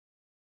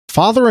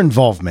Father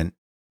involvement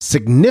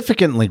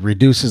significantly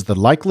reduces the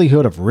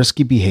likelihood of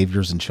risky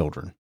behaviors in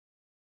children.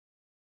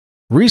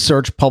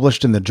 Research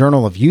published in the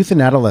Journal of Youth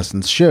and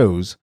Adolescence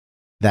shows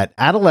that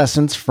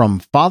adolescents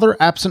from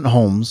father-absent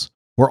homes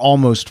were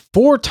almost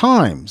 4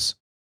 times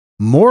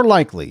more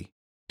likely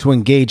to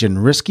engage in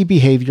risky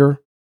behavior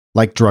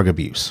like drug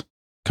abuse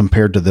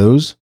compared to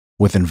those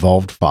with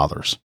involved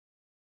fathers.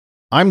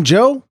 I'm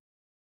Joe.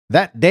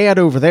 That dad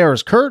over there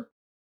is Kurt,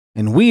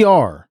 and we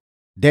are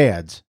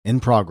Dads in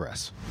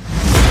Progress.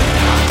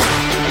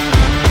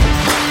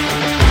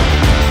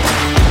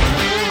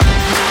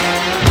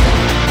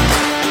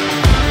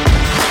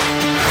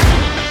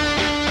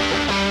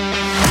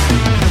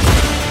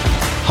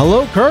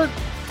 Hello, Kurt.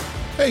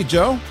 Hey,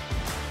 Joe.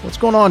 What's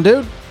going on,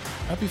 dude?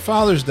 Happy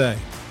Father's Day.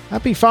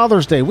 Happy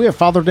Father's Day. We have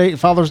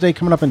Father's Day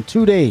coming up in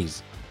 2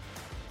 days.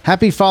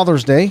 Happy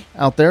Father's Day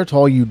out there to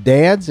all you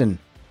dads and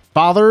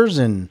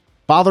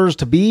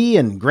fathers-to-be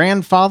and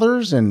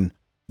grandfathers and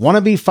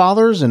wannabe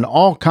fathers and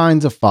all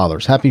kinds of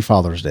fathers. Happy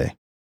Father's Day.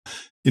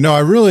 You know,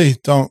 I really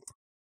don't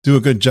do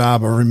a good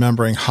job of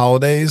remembering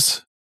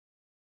holidays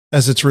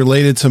as it's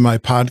related to my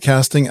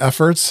podcasting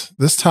efforts.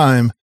 This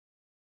time,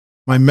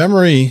 my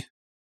memory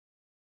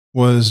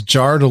was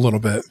jarred a little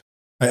bit.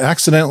 I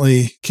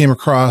accidentally came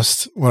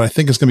across what I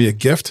think is going to be a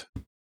gift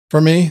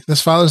for me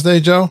this Father's Day,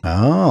 Joe.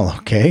 Oh,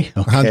 okay.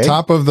 On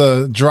top of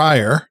the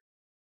dryer,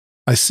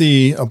 I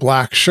see a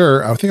black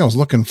shirt. I think I was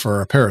looking for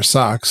a pair of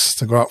socks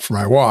to go out for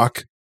my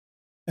walk,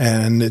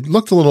 and it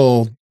looked a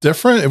little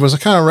different. It was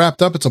kind of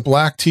wrapped up. It's a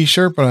black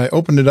t-shirt, but I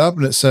opened it up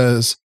and it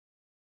says,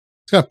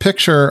 it's got a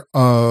picture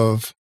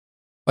of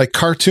like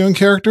cartoon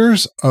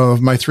characters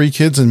of my 3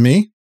 kids and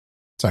me.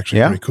 It's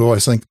actually pretty cool. I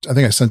think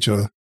I sent you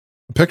a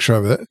picture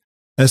of it.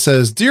 And it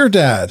says, "Dear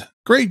Dad,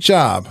 great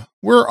job.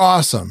 We're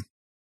awesome.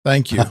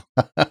 Thank you." And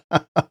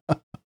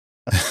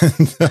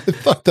I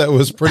thought that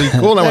was pretty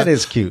cool. That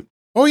is cute.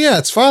 Oh yeah,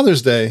 it's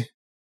Father's Day.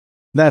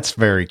 That's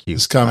very cute.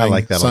 It's coming. I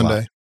like that Sunday. a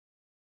lot.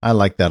 I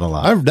like that a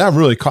lot. That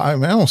really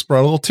caught. I almost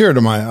brought a little tear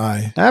to my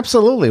eye.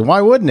 Absolutely.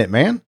 Why wouldn't it,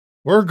 man?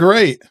 We're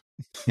great.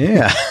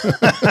 Yeah.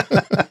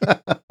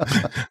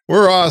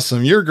 We're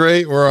awesome. You're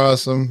great. We're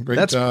awesome.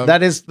 Great job.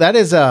 That is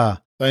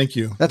thank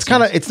you. That's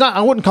kind of, it's not,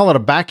 I wouldn't call it a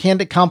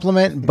backhanded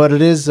compliment, but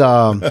it is,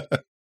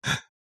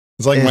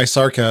 it's like my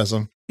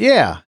sarcasm.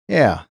 Yeah.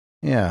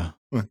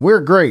 We're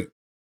great.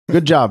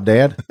 Good job,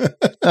 Dad.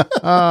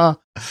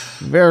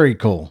 Very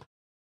cool.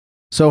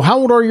 So how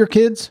old are your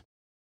kids?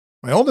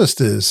 My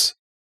oldest is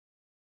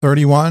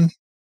 31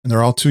 and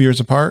they're all 2 years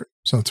apart.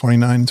 So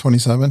 29 and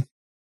 27.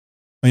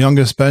 My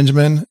youngest,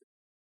 Benjamin,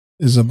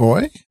 is a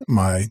boy.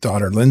 My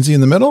daughter, Lindsay,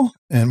 in the middle,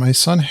 and my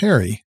son,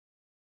 Harry.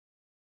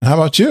 How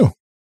about you?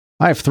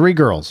 I have 3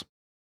 girls.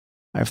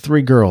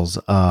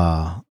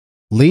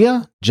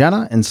 Leah,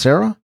 Jenna, and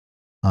Sarah.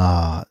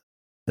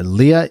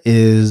 Leah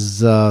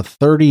is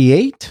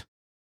 38.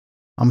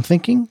 I'm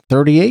thinking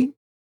 38.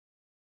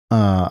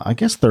 I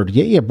guess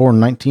 38. Yeah, born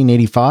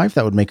 1985.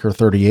 That would make her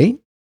 38.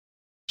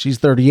 She's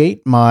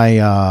 38.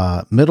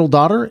 My middle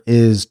daughter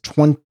is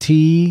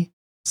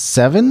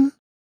 27.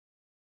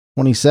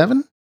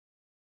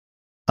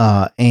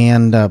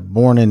 And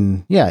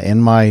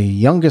my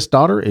youngest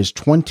daughter is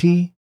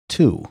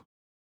 22.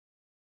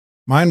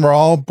 Mine were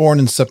all born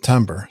in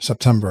September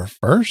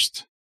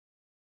 1st,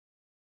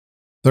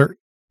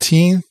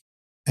 13th,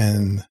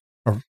 and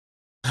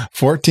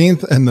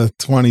 14th, and the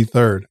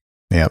 23rd.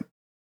 Yep.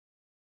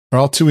 They're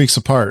all 2 weeks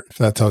apart, if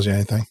that tells you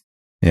anything.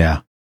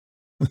 Yeah.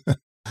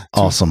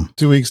 Awesome.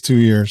 2 weeks, 2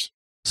 years.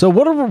 So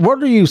what are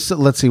you,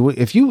 let's see,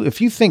 if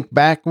you think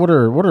back,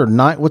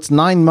 what's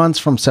 9 months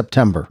from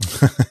September?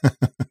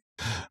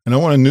 I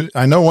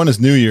know one is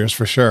New Year's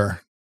for sure.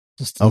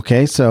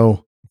 Okay.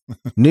 So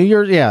New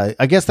Year's. Yeah.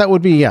 I guess that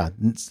would be, yeah.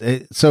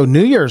 So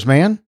New Year's,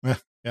 man.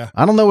 Yeah.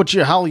 I don't know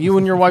how you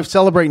and your wife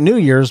celebrate New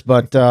Year's,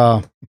 but,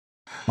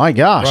 my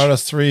gosh. Brought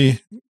us 3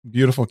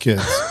 beautiful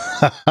kids.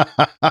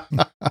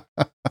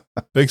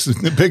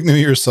 Big New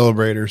Year's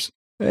celebrators.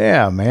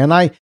 Yeah, man.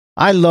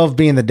 I love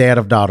being the dad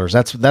of daughters.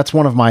 That's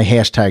one of my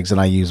hashtags that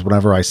I use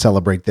whenever I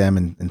celebrate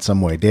them in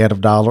some way. Dad of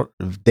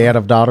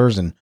daughters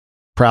and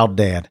proud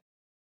dad.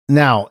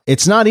 Now,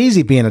 it's not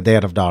easy being a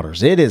dad of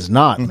daughters. It is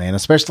not, man,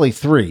 especially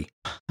 3.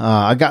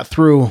 I got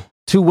through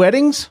 2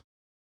 weddings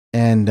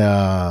and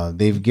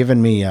they've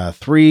given me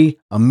 3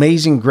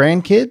 amazing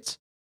grandkids.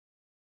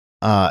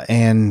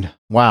 And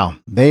wow,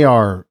 they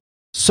are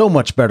so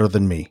much better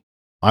than me.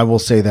 I will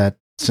say that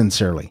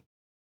sincerely.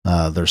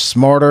 They're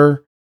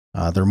smarter.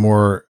 They're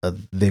more,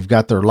 they've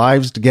got their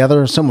lives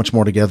together, so much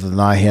more together than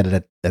I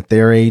had at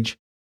their age,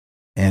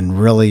 and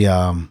really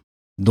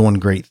doing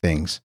great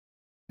things.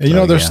 And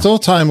there's still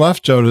time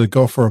left, Joe, to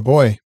go for a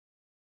boy.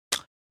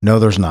 No,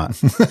 there's not.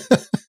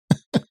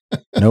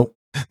 Nope.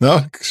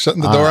 No,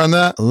 shutting the door on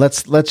that.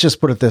 Let's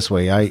just put it this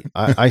way.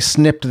 I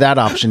snipped that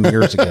option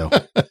years ago.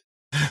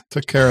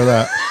 Took care of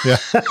that. Yeah.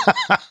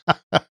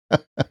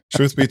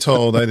 Truth be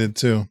told, I did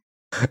too.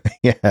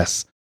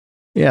 Yes.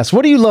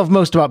 What do you love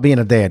most about being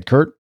a dad,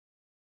 Kurt?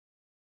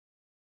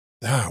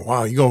 Ah,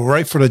 wow. You go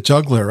right for the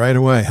juggler right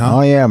away, huh?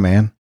 Oh, yeah,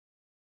 man.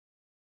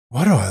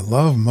 what do I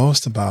love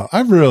most about?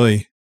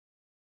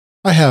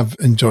 I have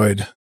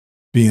enjoyed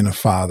being a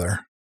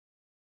father.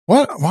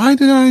 Why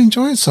did I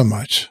enjoy it so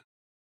much?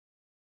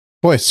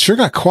 Boy, it sure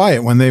got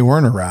quiet when they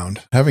weren't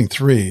around. Having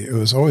 3, it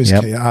was always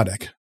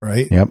chaotic,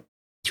 right? Yep.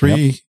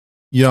 3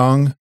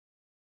 young,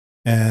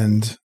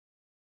 and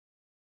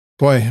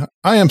boy,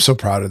 I am so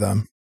proud of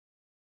them.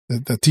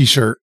 The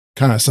t-shirt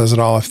kind of says it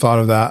all. I've thought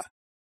of that.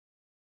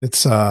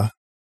 It's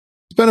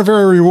been a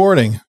very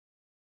rewarding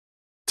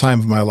time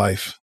of my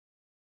life.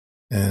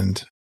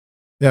 And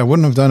I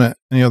wouldn't have done it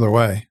any other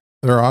way.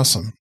 They're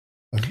awesome.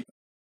 I've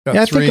got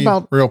I 3 think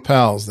about real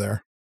pals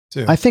there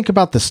too. I think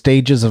about the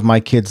stages of my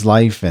kid's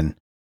life, and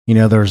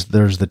there's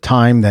the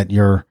time that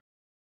you're,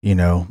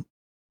 the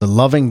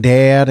loving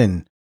dad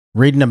and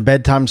reading them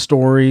bedtime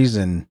stories,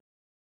 and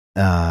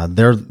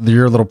they're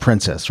your little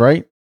princess,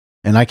 right?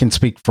 And I can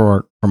speak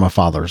from a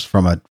father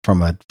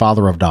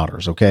of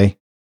daughters, okay?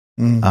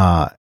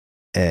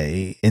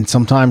 And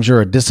sometimes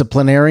you're a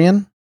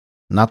disciplinarian,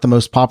 not the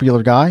most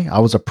popular guy. I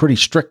was a pretty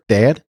strict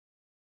dad.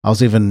 I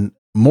was even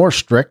more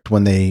strict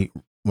when they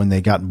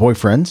got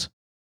boyfriends.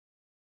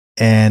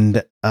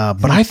 And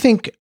but I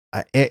think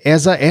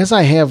as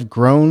I have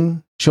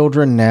grown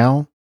children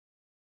now,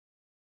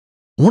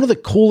 one of the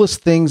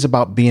coolest things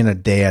about being a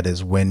dad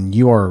is when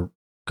you are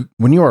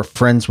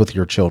friends with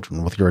your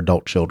children, with your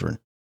adult children.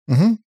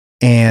 Mm-hmm.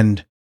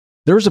 And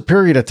there was a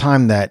period of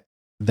time that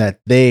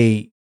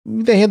they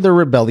had their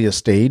rebellious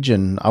stage,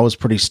 and I was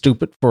pretty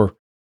stupid for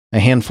a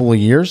handful of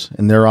years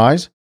in their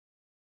eyes.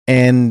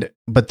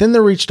 But then they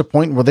reached a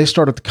point where they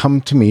started to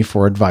come to me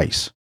for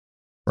advice,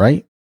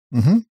 right?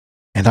 Mm-hmm.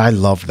 And I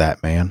love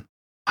that, man.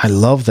 I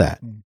love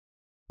that.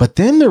 But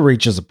then there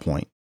reaches a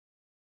point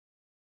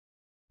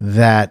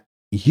that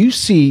you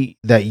see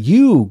that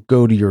you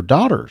go to your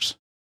daughters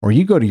or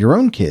you go to your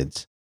own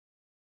kids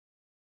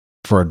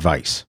for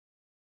advice.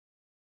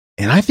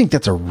 And I think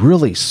that's a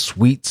really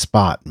sweet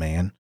spot,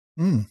 man.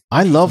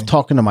 I love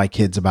talking to my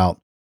kids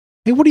about,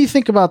 hey, what do you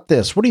think about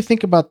this? What do you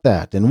think about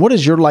that? And what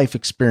is your life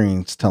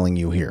experience telling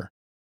you here?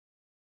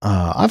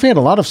 I've had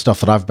a lot of stuff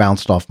that I've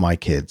bounced off my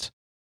kids.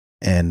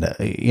 And,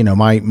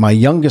 my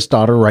youngest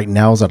daughter right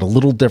now is at a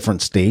little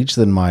different stage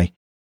than my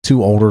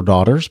 2 older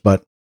daughters.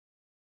 But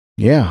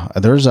yeah,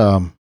 there's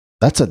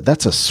that's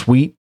a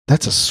sweet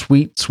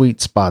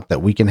spot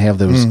that we can have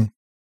those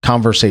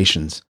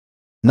conversations.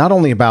 Not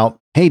only about,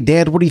 hey,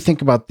 Dad, what do you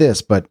think about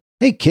this? But,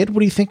 hey, kid, what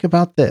do you think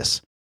about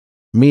this?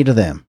 Me to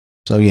them.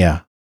 So,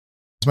 yeah.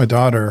 My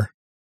daughter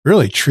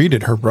really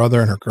treated her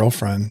brother and her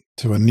girlfriend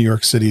to a New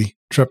York City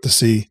trip to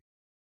see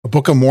a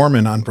Book of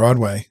Mormon on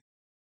Broadway.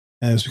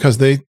 And it was because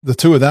the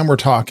 2 of them were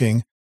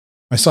talking.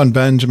 My son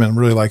Benjamin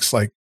really likes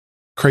like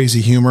crazy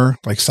humor,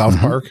 like South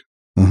Park.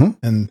 Mm-hmm.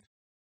 And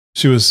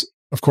she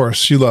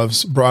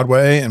loves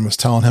Broadway and was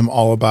telling him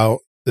all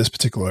about this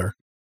particular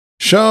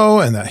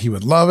show and that he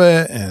would love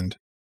it. And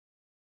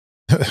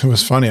it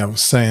was funny. I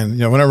was saying,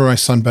 whenever my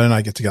son Ben and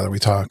I get together, we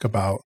talk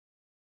about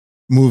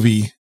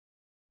movie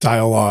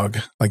dialogue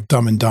like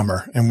Dumb and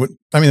Dumber. And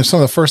some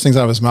of the first things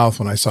out of his mouth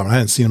when I saw him. I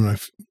hadn't seen him in a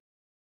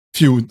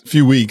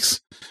few weeks.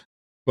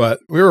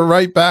 But we were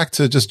right back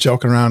to just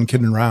joking around,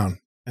 kidding around,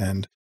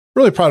 and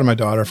really proud of my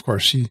daughter. Of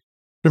course, she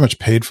pretty much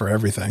paid for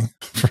everything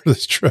for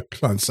this trip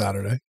on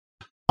Saturday.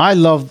 I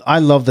love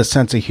the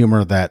sense of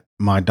humor that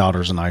my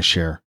daughters and I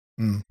share.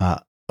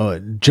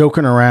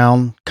 Joking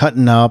around,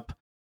 cutting up.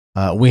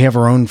 We have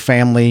our own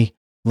family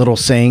little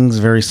sayings,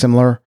 very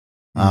similar.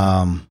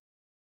 I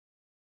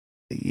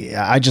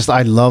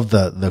love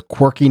the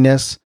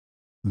quirkiness,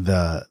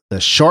 the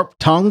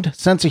sharp-tongued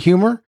sense of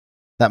humor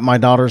that my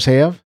daughters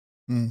have.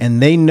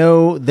 And they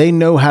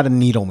know how to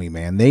needle me,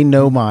 man. They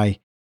know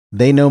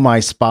my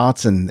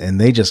spots, and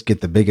they just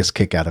get the biggest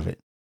kick out of it.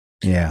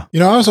 Yeah.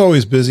 I was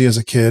always busy as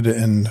a kid,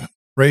 and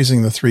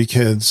raising the 3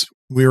 kids,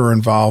 we were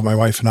involved, my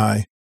wife and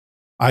I.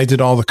 I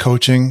did all the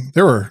coaching.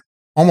 There were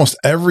almost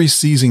every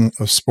season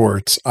of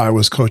sports, I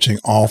was coaching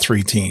all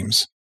 3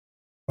 teams,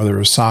 whether it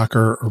was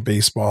soccer or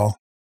baseball.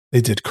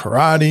 They did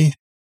karate,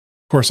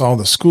 of course, all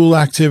the school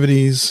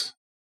activities.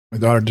 My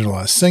daughter did a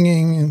lot of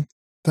singing and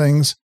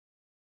things.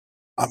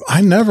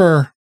 I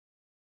never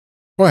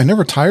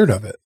tired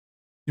of it.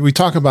 We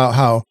talk about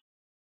how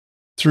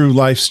through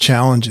life's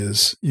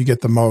challenges, you get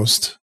the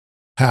most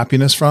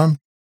happiness from.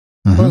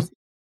 Mm-hmm. But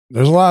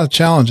there's a lot of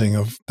challenging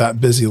of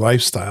that busy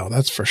lifestyle.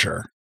 That's for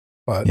sure.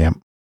 But I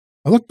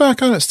look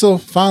back on it still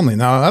fondly.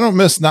 Now, I don't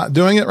miss not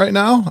doing it right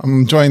now. I'm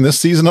enjoying this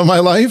season of my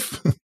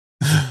life,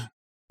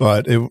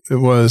 but it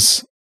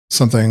was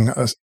something,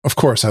 of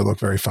course, I look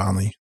very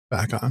fondly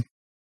back on.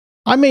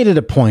 I made it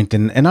a point,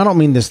 and I don't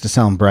mean this to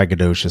sound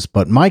braggadocious,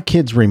 but my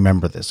kids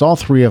remember this. All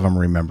 3 of them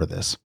remember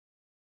this.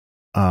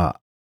 I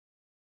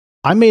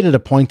made it a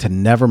point to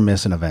never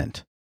miss an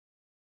event.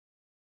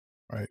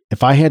 Right.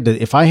 If I had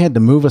to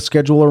move a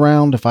schedule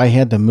around, if I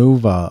had to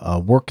move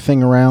a work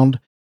thing around,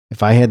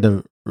 if I had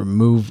to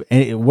remove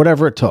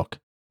whatever it took,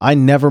 I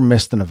never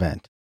missed an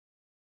event.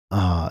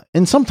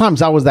 And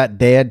sometimes I was that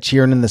dad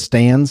cheering in the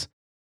stands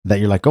that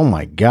you're like, oh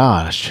my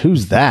gosh,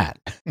 who's that?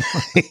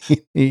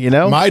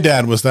 My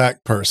dad was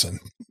that person.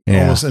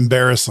 almost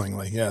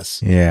embarrassingly.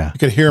 Yes. Yeah. You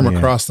could hear him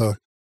across the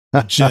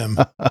gym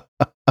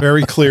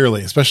very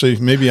clearly, especially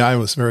maybe I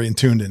was very in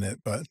tuned in it,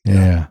 but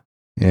yeah.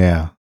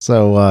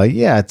 So,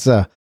 it's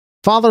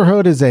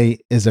fatherhood is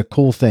a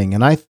cool thing.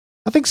 And I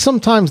think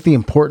sometimes the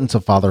importance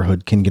of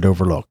fatherhood can get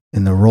overlooked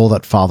in the role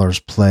that fathers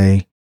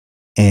play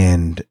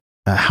and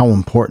how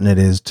important it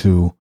is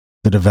to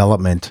the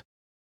development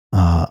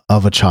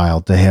of a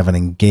child to have an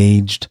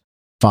engaged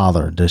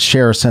father to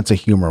share a sense of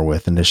humor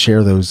with and to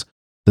share those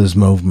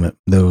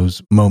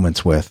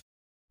moments with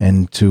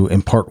and to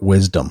impart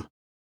wisdom.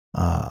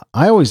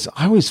 I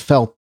always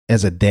felt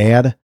as a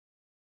dad,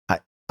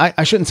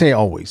 I shouldn't say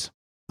always.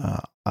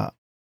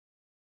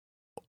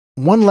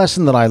 One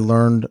lesson that I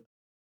learned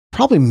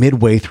probably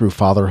midway through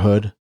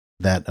fatherhood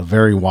that a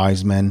very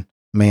wise man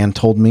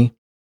told me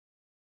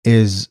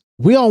is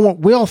we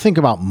all think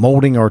about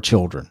molding our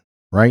children,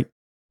 right?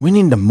 We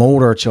need to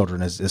mold our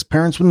children as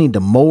parents. We need to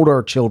mold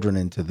our children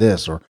into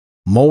this or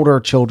mold our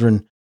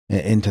children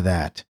into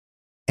that.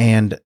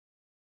 And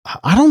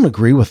I don't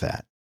agree with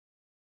that.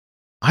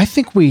 I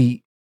think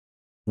we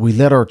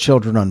let our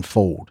children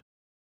unfold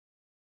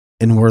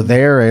and we're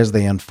there as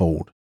they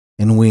unfold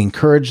and we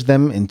encourage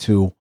them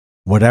into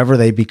whatever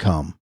they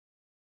become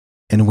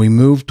and we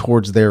move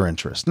towards their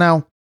interests.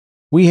 Now,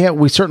 we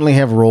certainly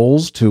have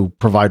roles to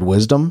provide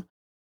wisdom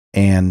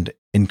and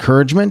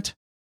encouragement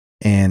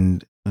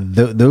and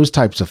those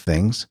types of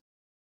things.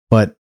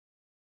 But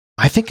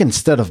I think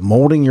instead of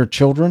molding your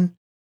children,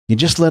 you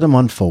just let them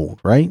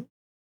unfold, right?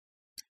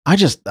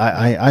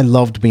 I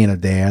loved being a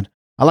dad.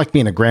 I like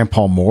being a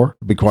grandpa more,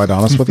 to be quite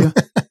honest with you.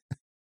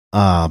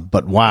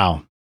 But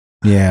wow.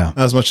 Yeah.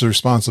 Not as much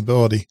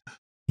responsibility.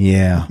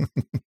 Yeah.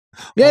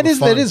 Yeah, it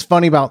is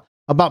funny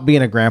about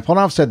being a grandpa. And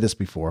I've said this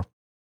before.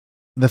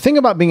 The thing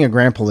about being a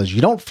grandpa is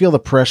you don't feel the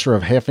pressure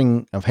of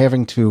having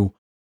to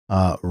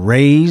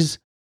raise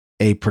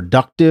a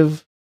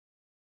productive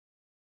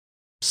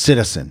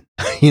citizen,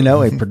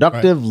 a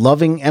productive, right,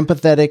 loving,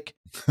 empathetic,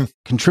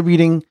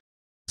 contributing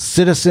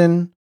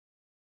citizen,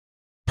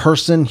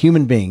 person,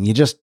 human being.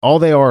 All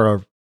they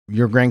are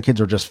your grandkids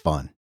are just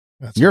fun.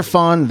 You're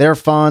fun. They're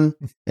fun.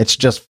 It's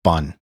just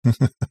fun.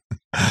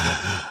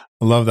 I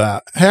love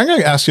that. Hey, I'm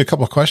going to ask you a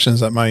couple of questions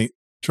that might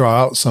draw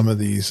out some of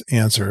these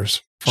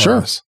answers for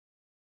us.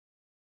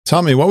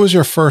 Tell me, what was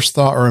your first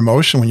thought or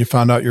emotion when you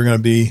found out you're going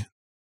to be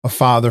a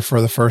father for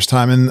the first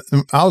time? And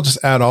I'll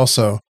just add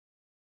also,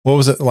 what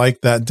was it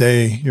like that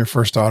day your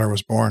first daughter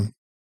was born?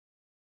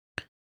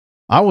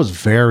 I was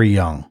very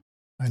young.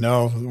 I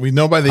know. We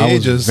know by the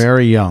ages. I was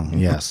very young.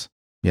 Yes.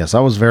 Yes, I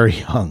was very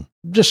young.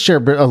 Just share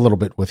a little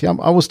bit with you.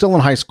 I was still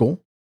in high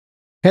school.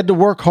 Had to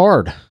work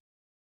hard.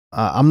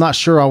 I'm not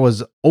sure I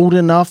was old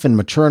enough and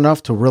mature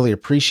enough to really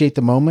appreciate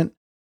the moment.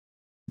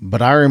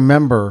 But I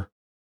remember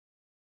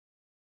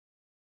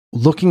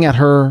looking at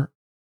her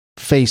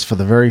face for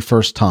the very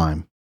first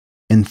time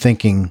and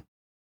thinking,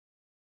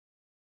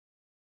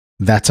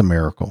 that's a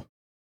miracle.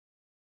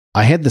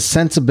 I had the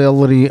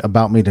sensibility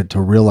about me to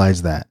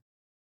realize that.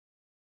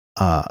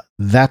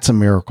 That's a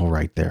miracle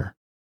right there.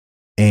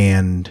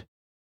 And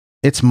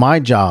it's my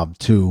job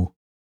to,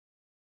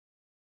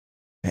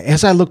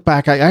 as I look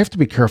back, I have to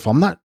be careful.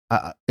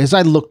 As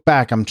I look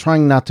back, I'm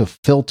trying not to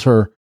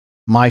filter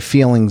my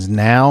feelings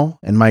now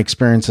and my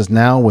experiences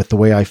now with the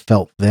way I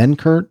felt then,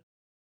 Kurt.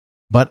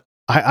 But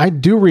I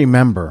do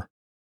remember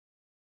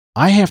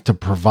I have to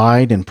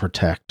provide and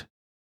protect.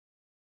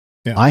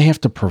 Yeah. I have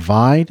to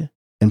provide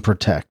and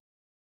protect.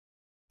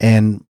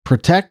 And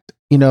protect,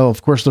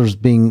 of course, there's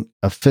being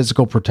a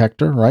physical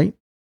protector, right?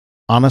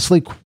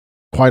 Honestly,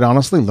 quite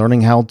honestly,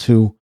 learning how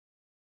to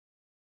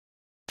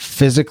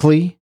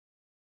physically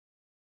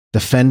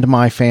defend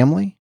my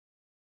family.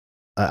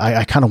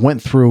 I kind of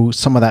went through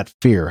some of that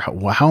fear.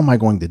 How am I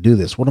going to do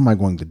this? What am I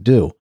going to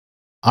do?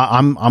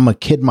 I'm a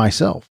kid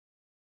myself.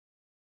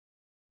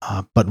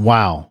 But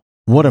wow,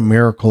 what a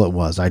miracle it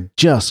was. I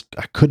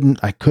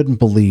couldn't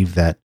believe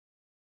that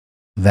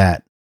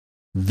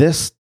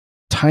this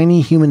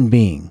tiny human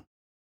being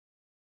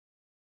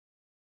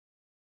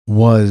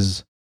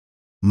was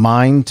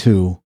mine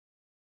to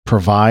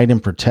provide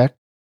and protect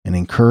and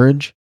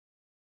encourage.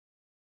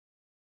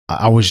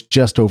 I was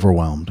just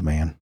overwhelmed,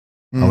 man.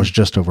 I was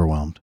just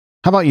overwhelmed.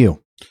 How about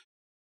you?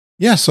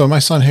 Yeah, so my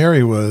son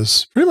Harry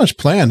was pretty much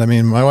planned. I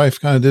mean, my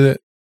wife kind of did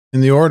it in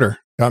the order.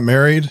 Got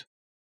married,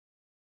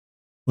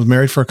 was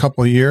married for a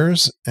couple of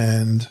years,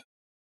 and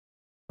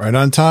right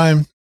on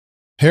time,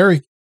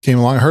 Harry came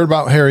along. I heard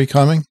about Harry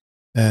coming,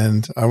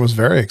 and I was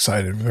very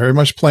excited, very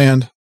much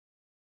planned.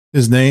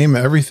 His name,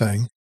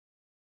 everything.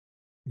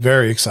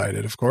 Very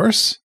excited, of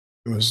course.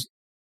 It was,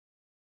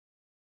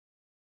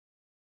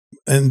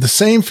 and the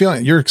same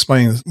feeling you're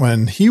explaining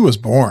when he was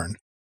born.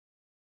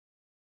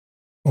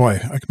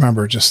 Boy, I can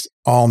remember just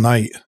all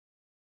night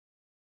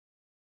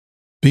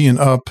being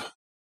up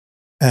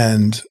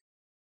and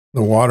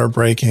the water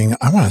breaking.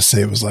 I want to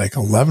say it was like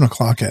 11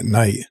 o'clock at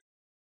night.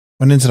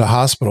 Went into the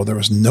hospital. There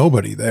was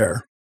nobody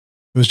there.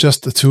 It was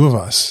just the two of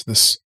us,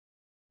 this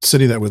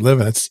city that we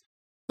live in.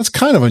 That's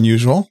kind of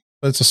unusual,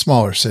 but it's a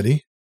smaller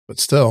city, but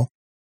still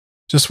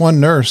just one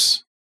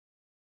nurse.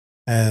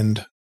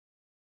 And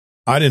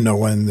I didn't know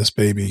when this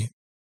baby,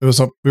 we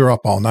were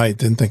up all night,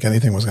 didn't think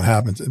anything was going to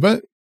happen.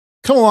 But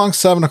come along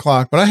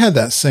 7:00, but I had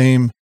the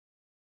same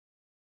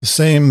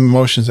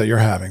emotions that you're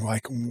having.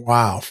 Like,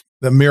 wow,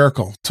 the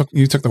miracle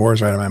you took the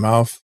words right out of my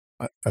mouth.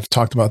 I've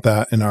talked about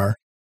that in our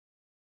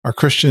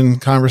Christian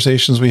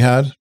conversations we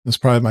had. It was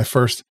probably I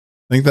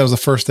think that was the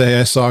first day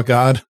I saw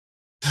God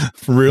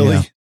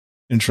really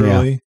and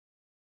truly. Yeah.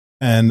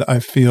 And I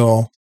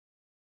feel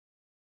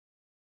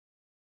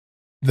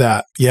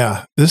that,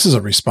 this is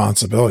a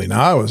responsibility.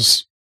 Now I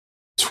was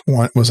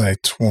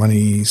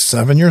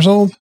 27 years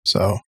old?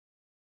 So,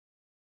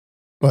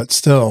 but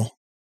still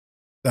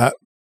that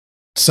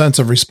sense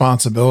of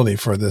responsibility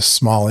for this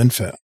small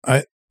infant.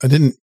 I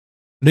didn't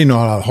know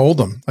how to hold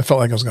him. I felt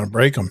like I was going to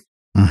break him.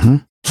 Mm-hmm.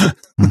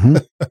 Mm-hmm.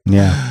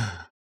 Yeah.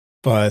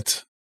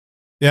 But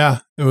yeah,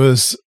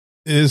 it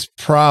is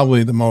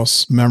probably the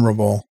most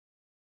memorable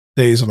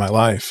days of my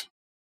life.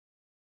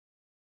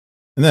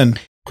 And then,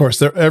 of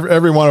course,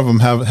 every one of them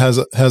has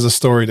a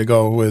story to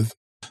go with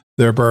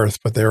their birth,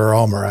 but they were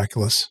all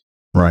miraculous.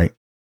 Right.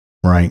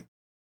 Right.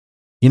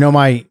 You know,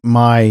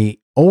 my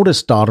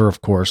oldest daughter,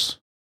 of course,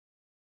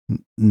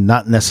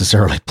 not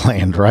necessarily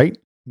planned, right?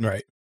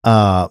 Right.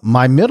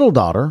 My middle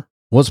daughter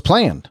was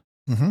planned.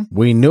 Mm-hmm.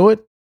 We knew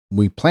it.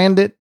 We planned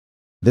it.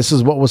 This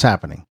is what was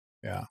happening.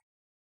 Yeah.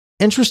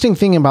 Interesting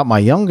thing about my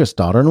youngest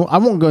daughter, and I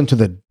won't go into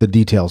the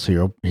details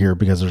here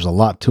because there's a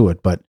lot to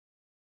it, but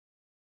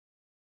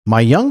my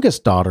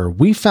youngest daughter,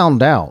 we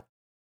found out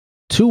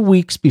 2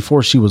 weeks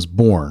before she was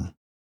born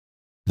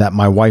that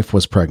my wife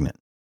was pregnant.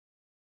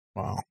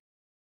 Wow.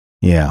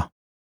 Yeah.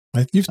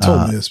 You've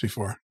told me this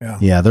before. Yeah.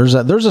 Yeah.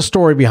 There's a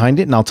story behind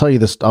it, and I'll tell you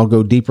this. I'll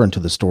go deeper into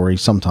the story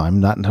sometime.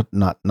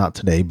 Not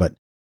today, but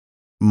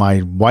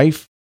my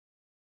wife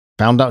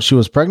found out she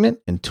was pregnant,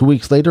 and 2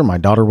 weeks later, my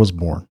daughter was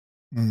born.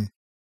 Mm.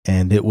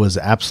 And it was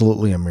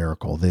absolutely a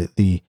miracle.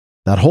 That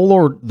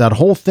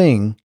whole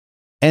thing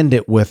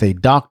ended with a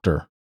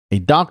doctor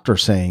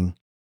saying,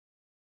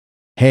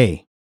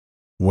 "Hey,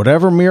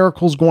 whatever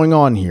miracle's going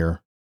on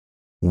here,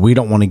 we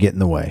don't want to get in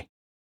the way."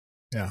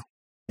 Yeah.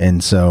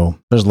 And so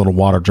there's a little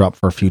water drop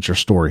for a future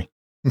story.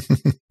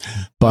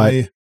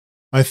 But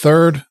my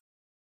third,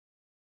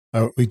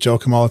 we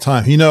joke him all the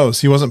time. He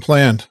knows he wasn't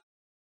planned.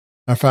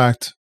 In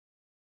fact,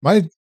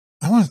 my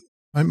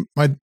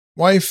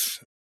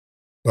wife,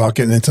 without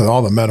getting into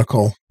all the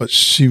medical, but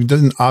she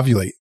didn't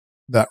ovulate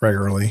that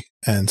regularly.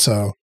 And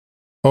so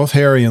both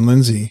Harry and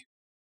Lindsay,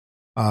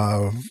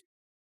 not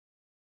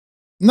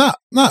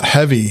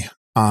heavy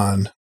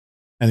on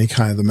any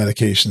kind of the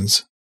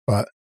medications,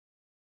 but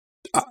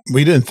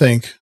we didn't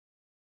think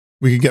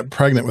we could get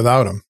pregnant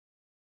without them.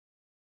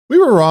 We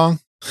were wrong.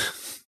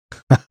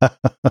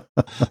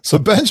 So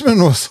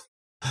Benjamin was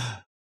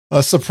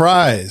a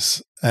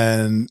surprise.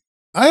 And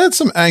I had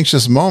some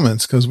anxious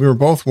moments because we were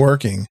both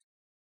working.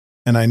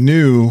 And I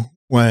knew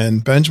when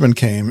Benjamin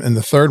came and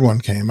the third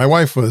one came, my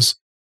wife was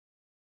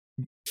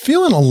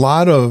feeling a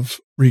lot of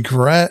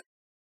regret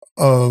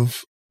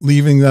of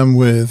leaving them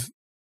with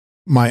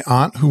my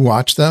aunt who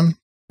watched them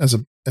as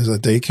a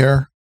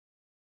daycare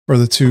for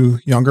the two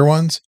younger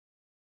ones.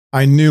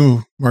 I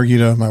knew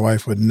Margita, my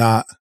wife, would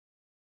not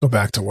go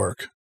back to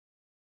work.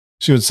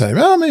 She would say,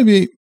 well,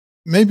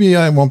 maybe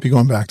I won't be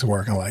going back to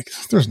work. I'm like,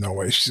 there's no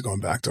way she's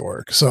going back to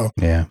work. So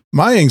yeah,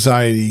 my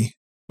anxiety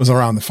was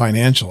around the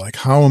financial. Like,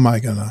 how am I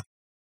going to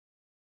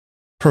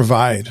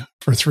provide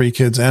for 3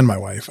 kids and my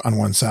wife on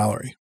one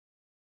salary?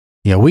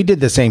 Yeah, we did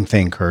the same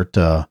thing, Kurt.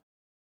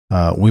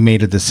 We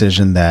made a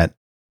decision that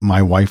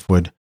my wife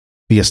would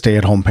be a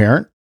stay-at-home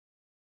parent.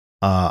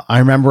 I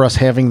remember us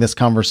having this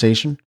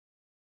conversation,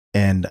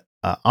 and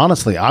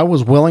honestly, I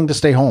was willing to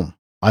stay home.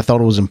 I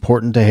thought it was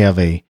important to have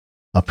a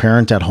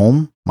parent at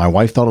home. My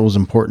wife thought it was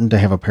important to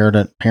have a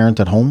parent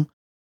at home,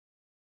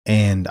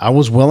 and I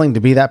was willing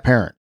to be that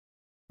parent.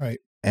 Right.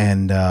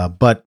 And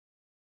but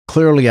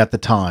clearly at the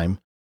time,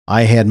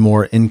 I had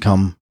more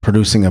income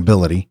producing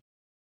ability,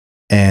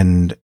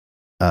 and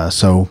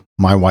so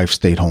my wife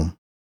stayed home.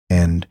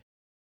 And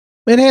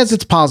it has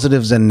its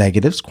positives and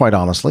negatives, quite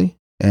honestly.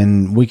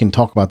 And we can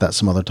talk about that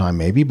some other time,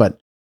 maybe. But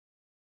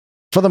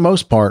for the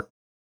most part,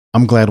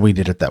 I'm glad we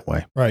did it that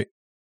way. Right.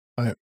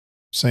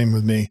 Same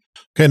with me.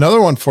 Okay,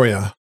 another one for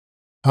you.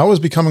 How has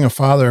becoming a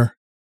father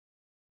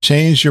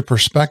changed your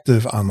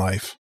perspective on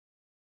life?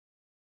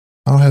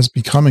 How has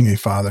becoming a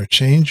father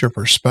changed your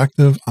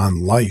perspective on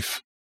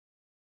life?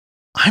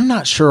 I'm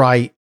not sure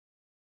I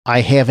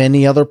have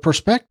any other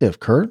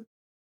perspective, Kurt,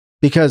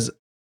 because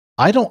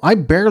I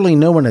barely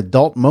know an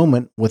adult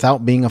moment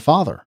without being a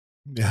father.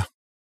 Yeah.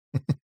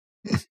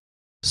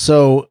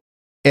 So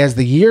as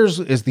the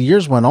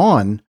years went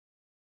on,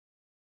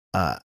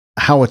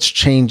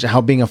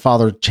 how being a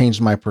father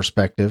changed my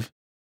perspective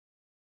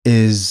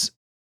is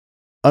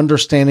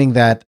understanding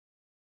that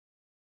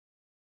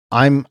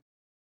I'm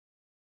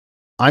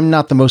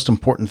not the most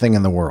important thing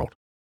in the world.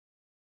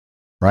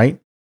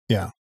 Right?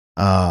 Yeah.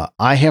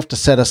 I have to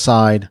set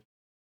aside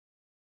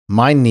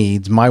my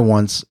needs, my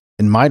wants,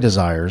 and my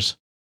desires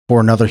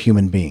for another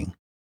human being.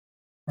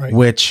 Right.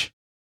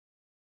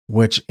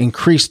 which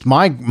increased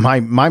my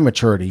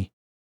maturity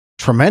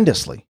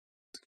tremendously.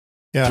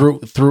 Yeah.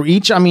 Through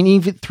each, I mean,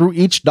 even through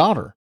each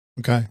daughter.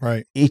 Okay.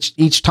 Right.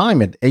 Each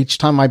time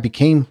I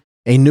became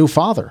a new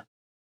father,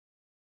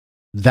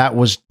 that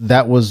was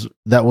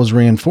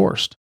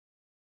reinforced.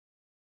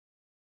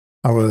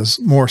 I was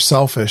more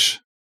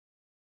selfish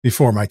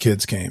before my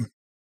kids came.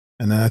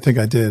 And then I think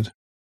I did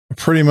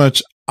pretty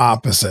much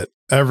opposite.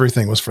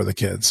 Everything was for the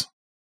kids.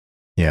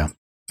 Yeah.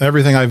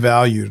 Everything I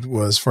valued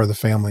was for the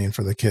family and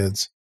for the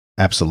kids.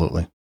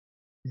 Absolutely.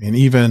 I mean,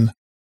 even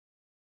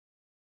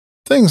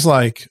things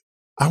like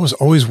I was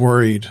always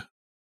worried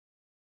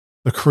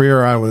the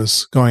career I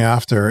was going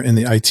after in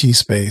the IT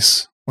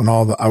space, when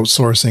all the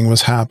outsourcing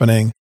was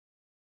happening,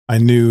 I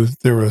knew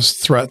there was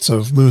threats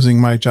of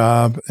losing my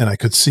job, and I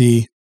could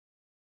see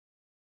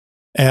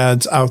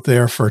ads out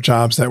there for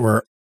jobs that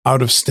were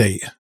out of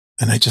state.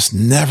 And I just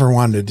never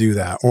wanted to do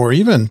that, or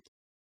even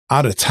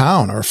out of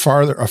town or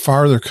a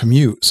farther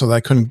commute, so that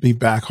I couldn't be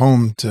back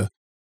home to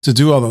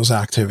do all those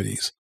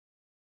activities.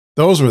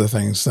 Those were the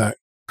things that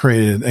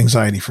created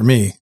anxiety for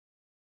me,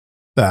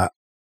 that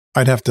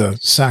I'd have to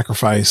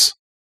sacrifice.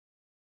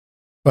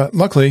 But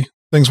luckily,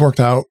 things worked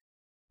out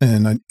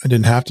and I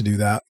didn't have to do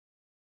that.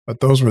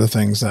 But those were the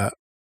things that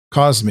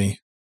caused me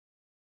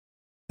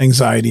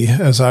anxiety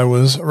as I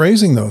was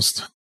raising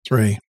those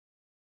three.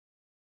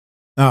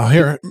 Now,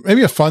 here,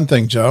 maybe a fun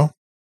thing, Joe.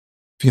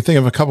 If you think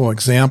of a couple of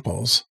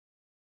examples,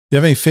 do you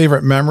have any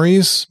favorite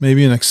memories,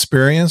 maybe an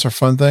experience or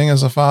fun thing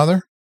as a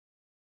father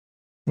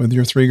with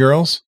your three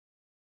girls?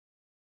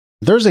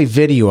 There's a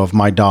video of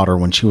my daughter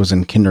when she was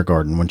in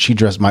kindergarten,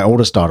 my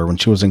oldest daughter, when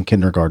she was in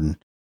kindergarten,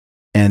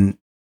 and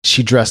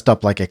she dressed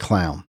up like a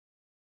clown.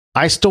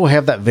 I still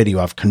have that video.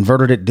 I've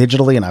converted it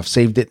digitally and I've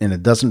saved it in a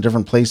dozen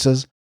different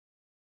places.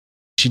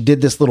 She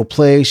did this little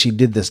play. She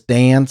did this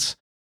dance.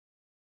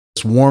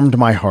 It's warmed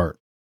my heart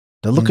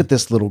to look at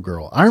this little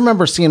girl. I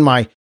remember seeing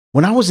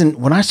when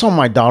I saw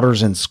my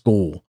daughters in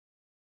school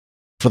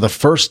for the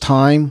first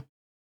time,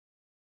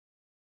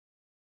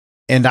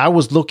 and I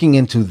was looking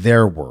into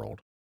their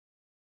world.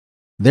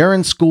 They're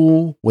in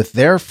school with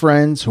their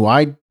friends who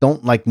I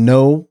don't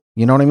know,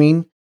 you know what I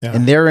mean? Yeah.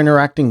 And they're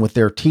interacting with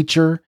their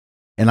teacher,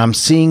 and I'm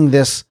seeing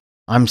this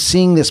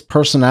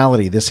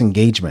personality, this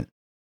engagement.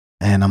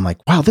 And I'm like,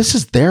 wow, this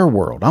is their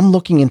world. I'm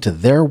looking into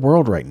their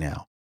world right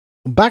now.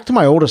 Back to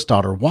my oldest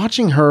daughter,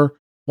 watching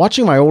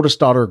my oldest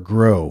daughter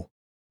grow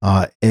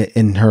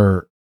in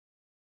her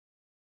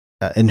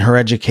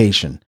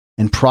education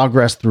and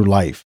progress through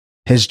life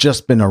has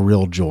just been a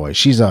real joy.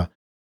 She's a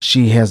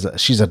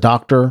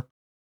doctor.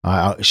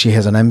 She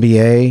has an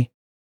MBA.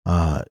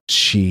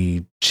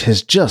 She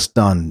has just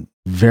done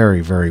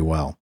very, very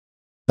well.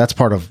 That's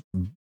part of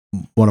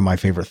one of my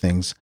favorite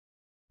things.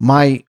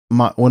 When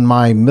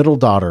my middle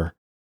daughter,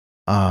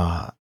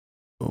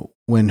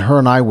 when her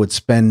and I would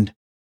spend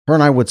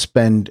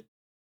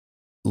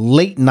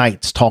late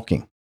nights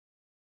talking.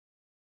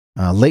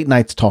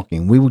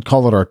 We would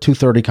call it our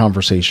 2:30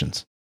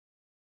 conversations.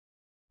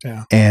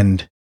 Yeah.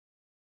 And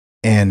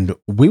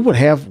we would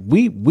have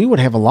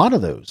a lot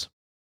of those.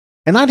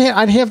 And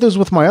I'd have those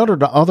with my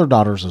other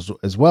daughters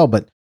as well,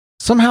 but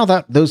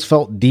somehow those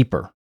felt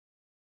deeper.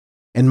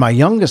 And my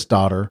youngest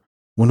daughter,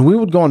 when we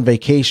would go on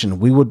vacation,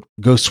 we would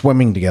go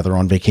swimming together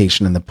on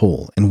vacation in the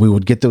pool, and we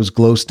would get those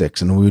glow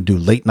sticks and we would do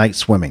late night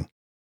swimming,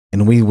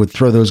 and we would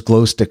throw those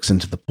glow sticks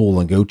into the pool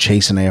and go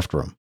chasing after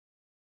them.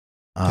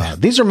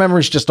 These are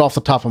memories just off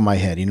the top of my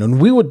head, and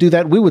we would do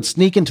that. We would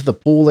sneak into the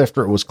pool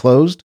after it was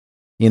closed,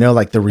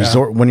 like the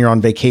resort, when you're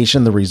on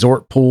vacation, the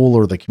resort pool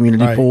or the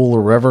community pool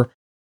or wherever.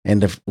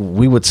 And if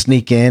we would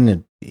sneak in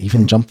and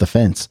even jump the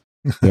fence,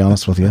 to be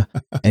honest with you,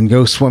 and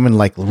go swimming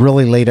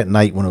really late at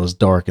night when it was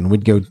dark, and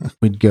we'd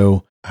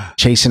go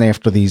chasing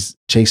after these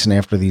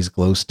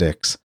glow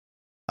sticks.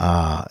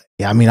 I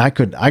mean, I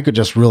could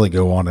just really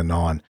go on and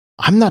on.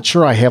 I'm not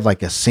sure I have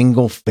a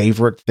single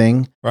favorite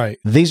thing. Right.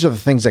 These are the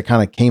things that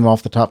kind of came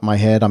off the top of my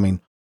head. I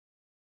mean,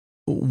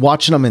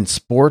 watching them in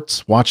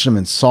sports, watching them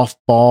in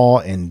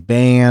softball and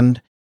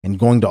band, and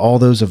going to all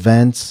those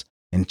events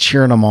and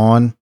cheering them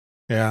on.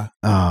 Yeah.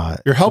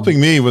 You're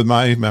helping me with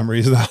my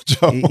memories now,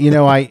 Joe.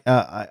 I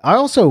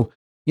also,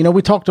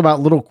 we talked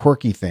about little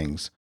quirky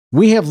things.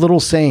 We have little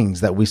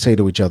sayings that we say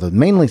to each other,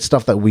 mainly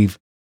stuff that we've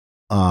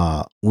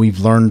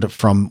learned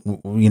from,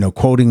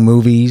 quoting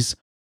movies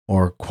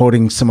or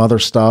quoting some other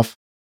stuff,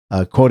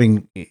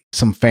 quoting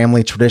some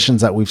family traditions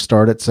that we've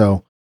started.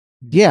 So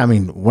yeah, I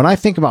mean, when I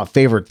think about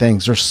favorite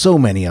things, there's so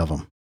many of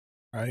them.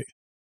 Right.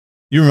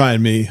 You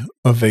remind me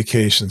of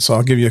vacation. So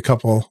I'll give you a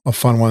couple of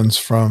fun ones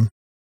from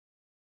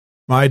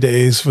my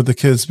days with the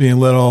kids being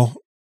little.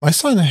 My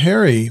son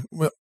Harry,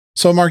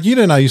 so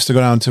Margita and I used to go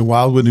down to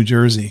Wildwood, New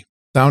Jersey,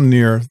 down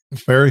near the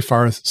very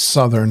far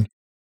southern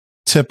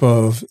tip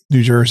of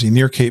New Jersey,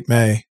 near Cape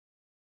May.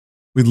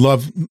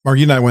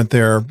 Margita and I went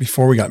there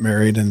before we got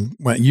married and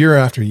went year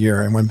after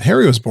year. And when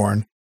Harry was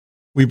born,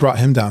 we brought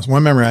him down. So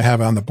one memory I have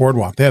on the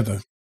boardwalk, they have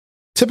the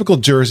typical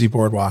Jersey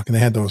boardwalk, and they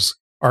had those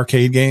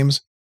arcade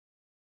games.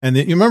 And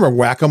you remember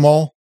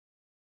Whack-A-Mole?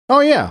 Oh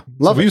yeah,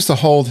 love We it. used to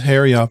hold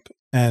Harry up,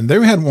 and they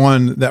had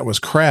one that was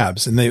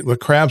crabs, and the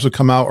crabs would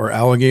come out, or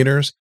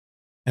alligators,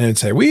 and it'd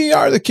say, "We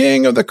are the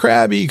king of the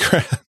crabby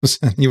crabs,"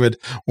 and you would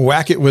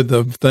whack it with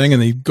the thing,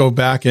 and he'd go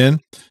back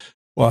in.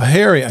 Well,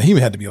 Harry, he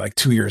had to be like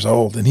 2 years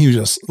old, and he was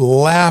just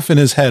laughing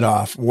his head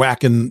off,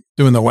 doing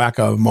the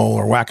whack-a-mole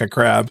or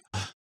whack-a-crab.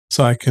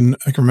 So I can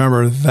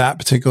remember that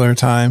particular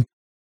time.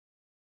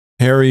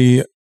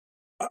 Harry,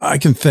 I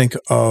can think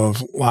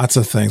of lots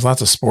of things,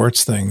 lots of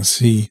sports things.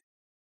 He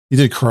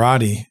did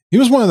karate. He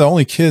was one of the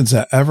only kids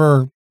that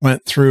ever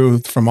went through,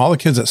 from all the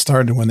kids that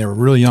started when they were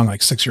really young,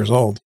 like 6 years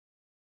old,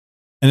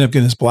 ended up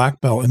getting his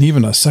black belt and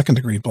even a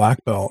second-degree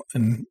black belt,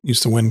 and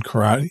used to win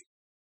karate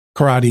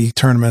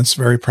tournaments.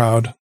 Very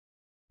proud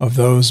of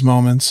those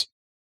moments.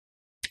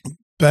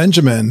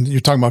 Benjamin,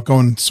 you're talking about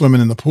going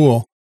swimming in the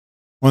pool.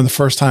 One of the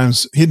first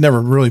times, he'd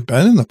never really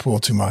been in the pool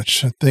too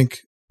much. I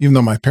think, even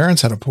though my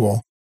parents had a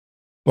pool,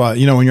 but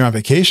when you're on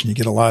vacation, you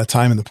get a lot of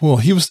time in the pool.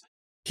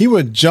 He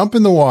would jump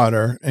in the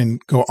water and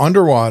go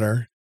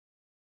underwater,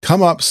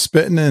 come up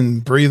spitting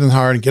and breathing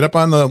hard, and get up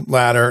on the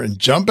ladder and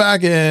jump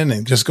back in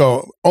and just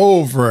go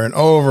over and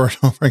over and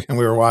over again.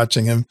 We were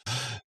watching him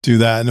do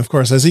that. And of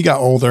course, as he got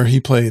older, he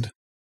played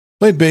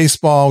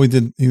baseball. He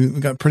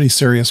got pretty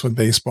serious with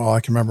baseball. I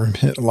can remember him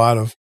hit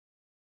a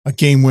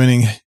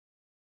game-winning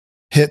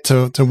hit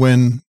to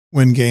win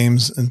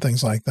games and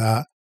things like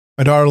that.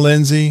 My daughter,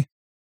 Lindsay,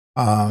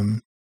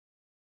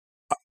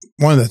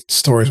 one of the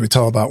stories we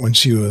tell about when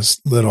she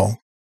was little,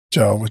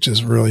 Joe, which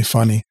is really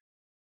funny.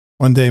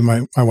 One day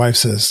my wife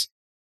says,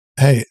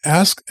 "Hey,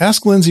 ask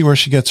Lindsay where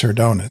she gets her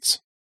donuts."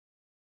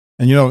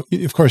 And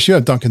of course you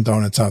have Dunkin'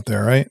 Donuts out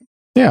there, right?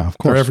 Yeah, of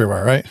course. They're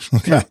everywhere, right?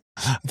 Okay. Yeah.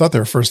 I thought they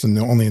were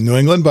only in New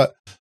England, but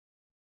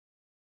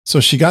so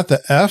she got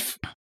the F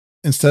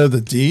instead of the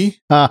D.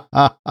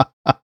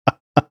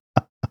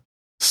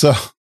 So,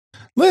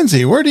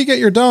 Lindsay, where do you get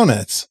your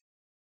donuts?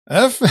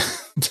 F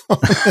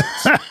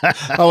donuts.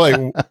 I'm like,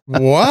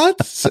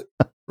 what?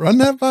 Run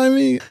that by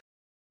me.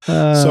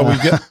 So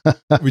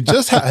we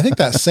just had, I think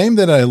that same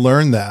day that I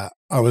learned that,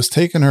 I was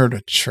taking her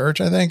to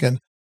church, I think, and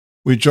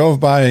we drove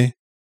by.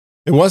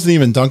 It wasn't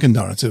even Dunkin'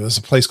 Donuts. It was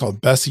a place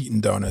called Best Eatin'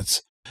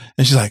 Donuts.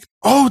 And she's like,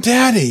 "Oh,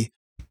 Daddy,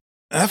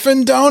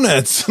 effing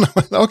donuts." And I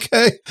went,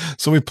 okay.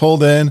 So we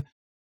pulled in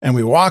and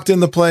we walked in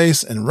the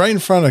place, and right in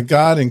front of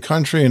God and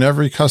country and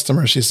every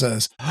customer, she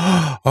says,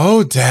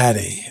 "Oh,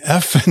 Daddy,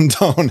 effing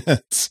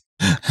donuts."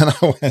 And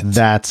I went,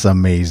 That's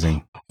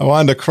amazing. I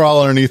wanted to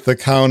crawl underneath the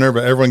counter,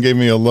 but everyone gave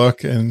me a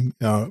look, and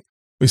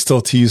we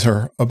still tease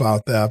her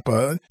about that.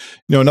 But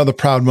another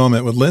proud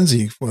moment with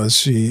Lindsay was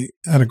she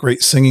had a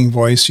great singing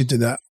voice. She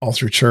did that all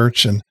through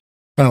church and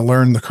kind of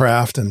learned the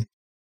craft. And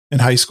in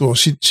high school,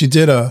 she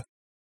did I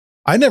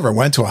never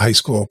went to a high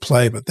school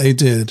play, but they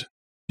did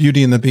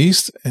Beauty and the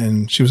Beast,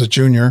 and she was a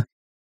junior,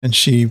 and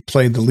she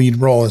played the lead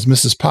role as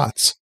Mrs.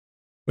 Potts,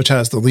 which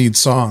has the lead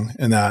song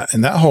in that.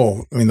 And the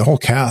whole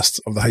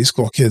cast of the high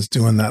school kids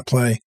doing that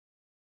play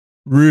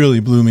really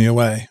blew me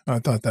away. I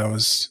thought that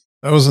was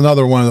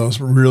another one of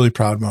those really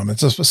proud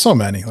moments. There's so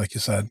many, like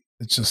you said.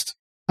 It's just.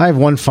 I have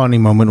one funny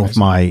moment with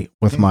my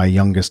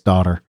youngest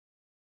daughter.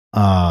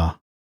 Well,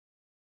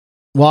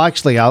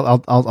 actually,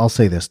 I'll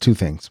say this. Two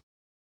things.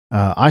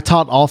 I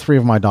taught all three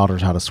of my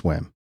daughters how to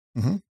swim,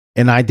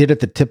 and I did it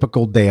the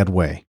typical dad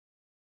way.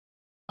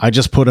 I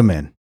just put them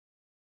in,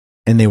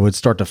 and they would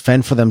start to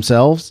fend for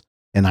themselves,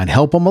 and I'd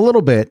help them a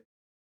little bit,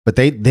 but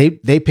they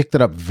picked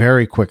it up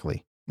very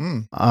quickly.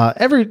 They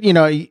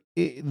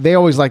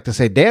always like to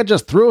say, "Dad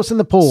just threw us in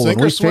the pool and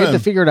we had to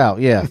figure it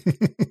out." Yeah.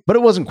 But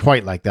it wasn't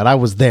quite like that. I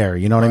was there,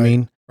 you know what I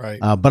mean? Right.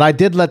 But I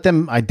did let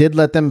them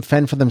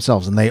fend for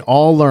themselves, and they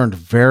all learned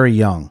very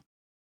young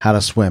how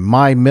to swim.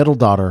 My middle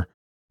daughter,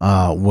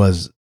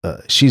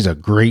 she's a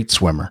great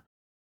swimmer,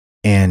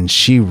 and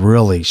she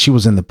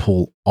was in the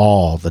pool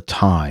all the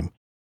time.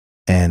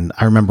 And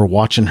I remember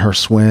watching her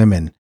swim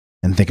and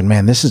thinking,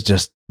 man, this is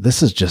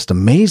just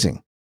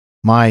amazing.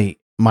 My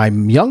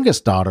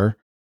youngest daughter,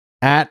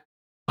 at,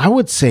 I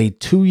would say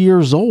 2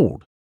 years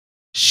old,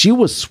 she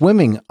was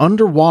swimming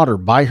underwater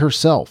by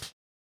herself,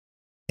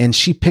 and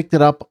she picked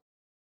it up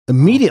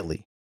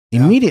immediately.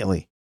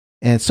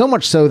 And so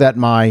much so that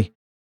my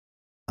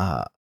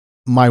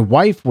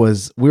wife we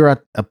were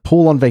at a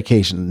pool on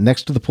vacation,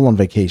 next to the pool on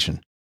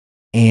vacation.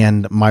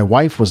 And my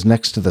wife was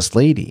next to this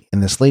lady,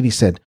 and this lady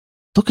said,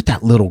 "Look at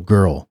that little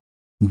girl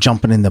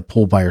jumping in the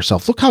pool by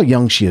herself. Look how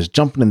young she is,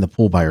 jumping in the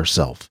pool by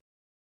herself.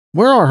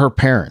 Where are her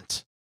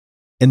parents?"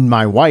 And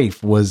my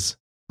wife was,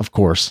 of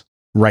course,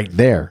 right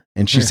there.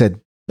 And she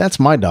said, "That's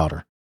my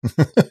daughter."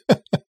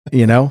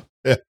 Yeah.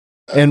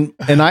 And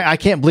I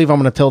can't believe I'm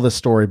going to tell this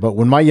story, but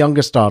when my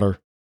youngest daughter,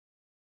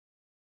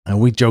 and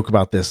we joke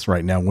about this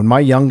right now, when my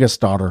youngest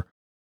daughter,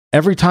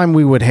 every time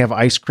we would have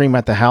ice cream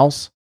at the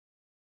house,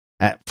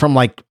 from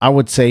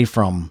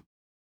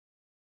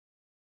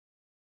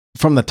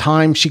the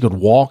time she could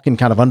walk and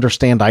kind of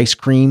understand ice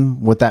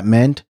cream, what that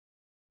meant,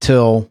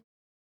 till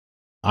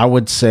I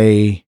would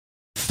say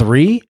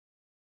 3.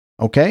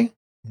 Okay.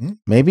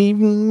 Maybe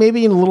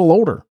a little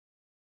older.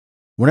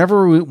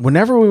 Whenever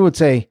we would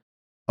say,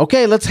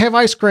 okay, let's have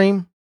ice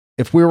cream.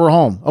 If we were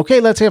home, okay,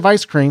 let's have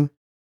ice cream.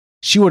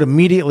 She would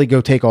immediately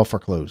go take off her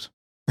clothes.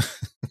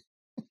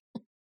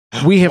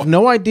 We have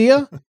no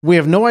idea. We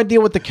have no idea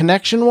what the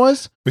connection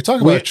was. We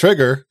talk about a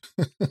trigger.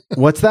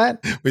 What's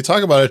that? We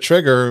talk about a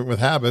trigger with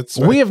habits.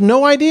 Right? We have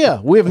no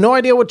idea. We have no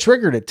idea what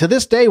triggered it. To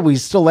this day, we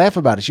still laugh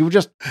about it.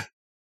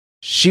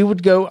 She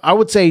would go, I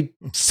would say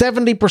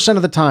 70%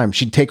 of the time,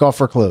 she'd take off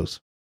her clothes.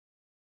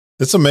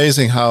 It's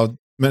amazing how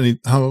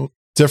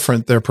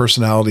different their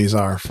personalities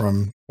are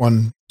from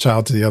one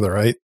child to the other,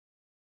 right?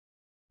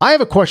 I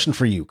have a question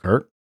for you,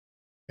 Kurt.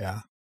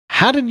 Yeah.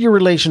 How did your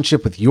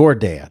relationship with your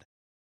dad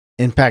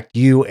impact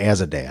you as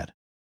a dad?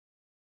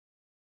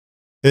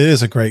 It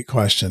is a great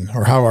question.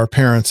 Or how our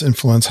parents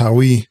influence how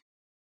we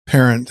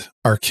parent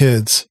our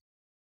kids.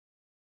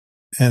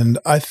 And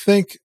I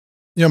think,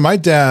 my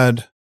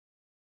dad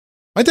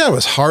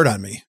was hard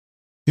on me.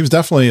 He was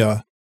definitely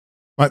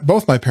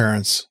both my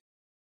parents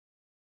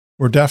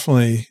were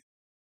definitely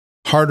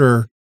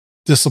harder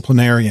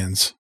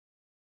disciplinarians.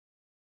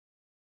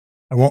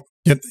 I won't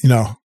get,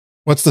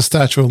 what's the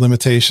statute of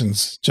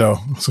limitations, Joe?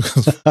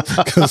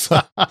 Because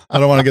I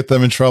don't want to get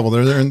them in trouble.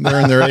 They're in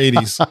their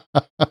 80s.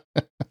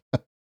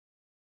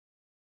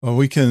 Well,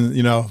 we can,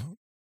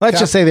 let's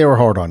just say they were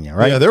hard on you,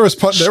 right? Yeah, there was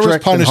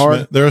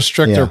punishment. There was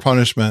stricter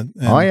punishment.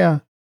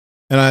 And,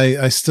 and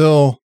I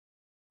still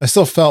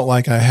felt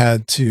like I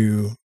had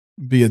to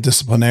be a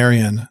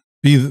disciplinarian,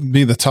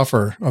 be the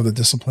tougher of the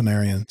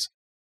disciplinarians.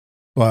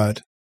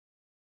 But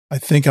I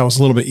think I was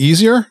a little bit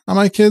easier on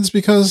my kids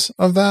because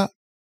of that.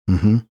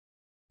 Mm-hmm.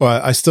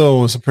 But I still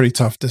was a pretty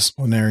tough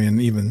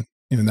disciplinarian, even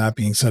that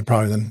being said,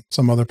 probably than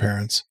some other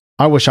parents.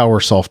 I wish I were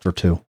softer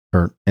too,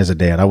 Kurt, as a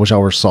dad. I wish I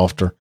were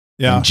softer,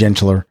 and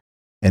gentler,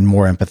 and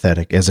more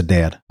empathetic as a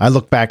dad. I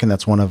look back, and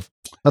that's one of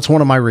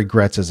my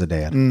regrets as a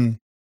dad.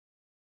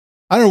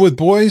 I don't know, with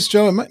boys,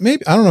 Joe,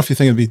 maybe, I don't know if you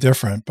think it'd be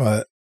different,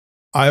 but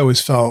I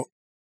always felt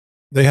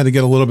they had to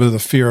get a little bit of the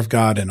fear of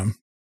God in them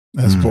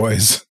as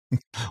boys.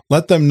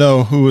 Let them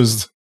know who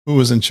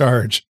was in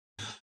charge.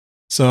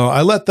 So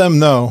I let them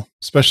know,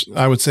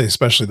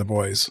 especially the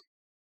boys,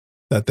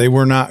 that they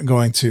were not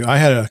going to. I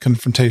had a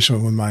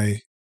confrontation with my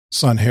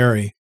son,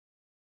 Harry,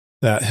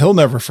 that he'll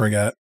never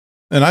forget.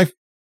 And I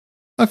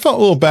felt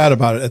a little bad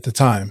about it at the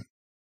time,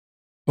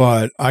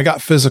 but I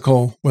got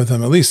physical with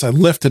him. At least I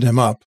lifted him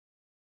up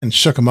and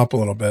shook him up a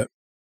little bit.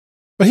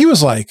 But he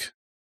was like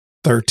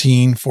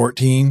 13,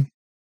 14,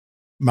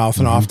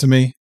 mouthing off to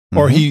me.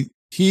 Or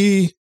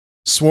he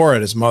swore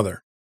at his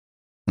mother.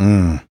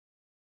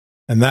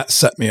 And that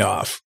set me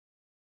off.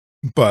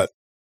 But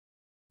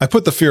I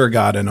put the fear of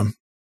God in him.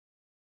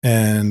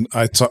 And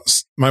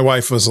my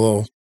wife was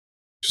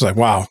she's like,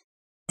 wow,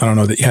 I don't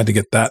know that you had to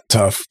get that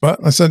tough. But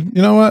I said,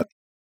 you know what?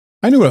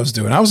 I knew what I was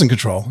doing. I was in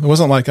control. It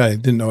wasn't like I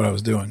didn't know what I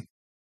was doing.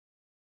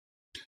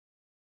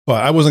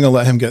 But I wasn't going to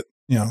let him get,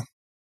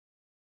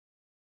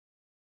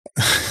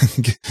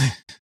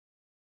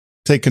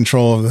 take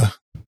control of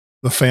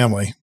the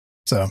family.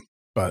 So,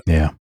 but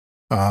yeah.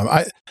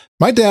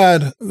 My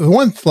dad, the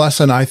one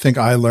lesson I think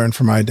I learned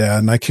from my dad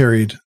and I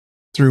carried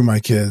through my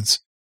kids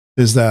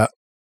is that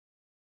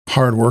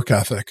hard work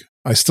ethic.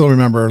 I still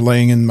remember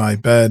laying in my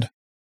bed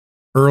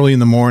early in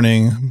the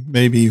morning,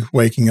 maybe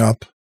waking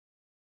up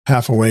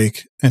half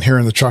awake and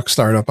hearing the truck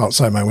start up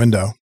outside my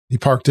window. He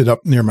parked it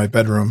up near my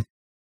bedroom.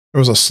 There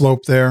was a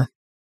slope there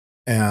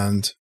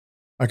and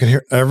I could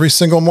hear every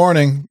single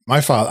morning.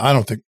 My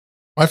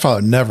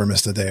father never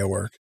missed a day of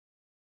work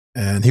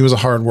and he was a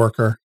hard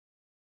worker.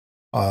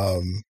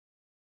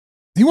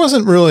 He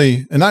wasn't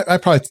really, and I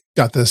probably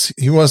got this.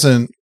 He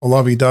wasn't a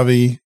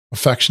lovey-dovey,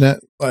 affectionate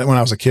when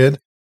I was a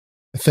kid.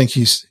 I think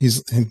he's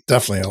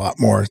definitely he's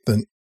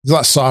a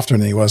lot softer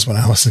than he was when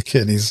I was a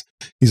kid.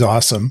 He's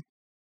awesome.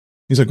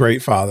 He's a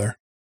great father.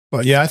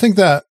 But yeah, I think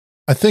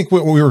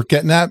what we were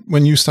getting at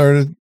when you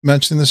started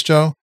mentioning this,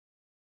 Joe,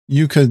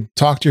 you could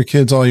talk to your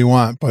kids all you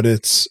want, but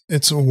it's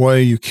a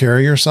way you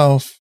carry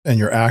yourself and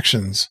your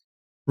actions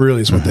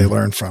really is what they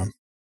learn from.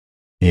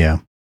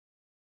 Yeah.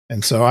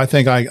 And so I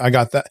think I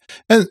got that.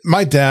 And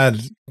my dad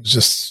was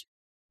just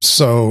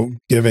so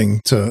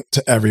giving to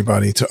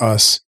everybody, to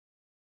us.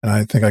 And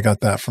I think I got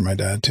that from my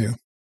dad too.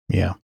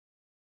 Yeah.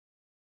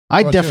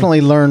 I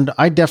definitely learned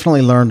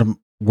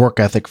work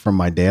ethic from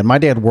my dad. My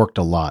dad worked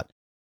a lot.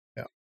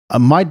 Yeah.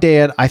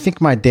 I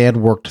think my dad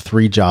worked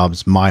 3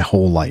 jobs my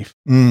whole life.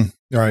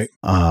 Right.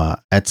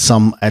 At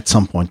some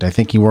point, I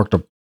think he worked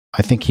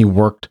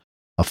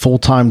a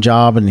full-time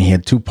job and he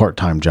had 2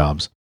 part-time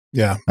jobs.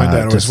 Yeah, my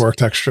dad always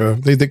worked extra.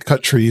 They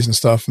cut trees and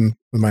stuff, and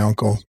with my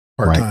uncle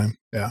part time.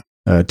 Right.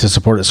 Yeah, to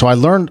support it. So I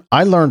learned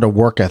a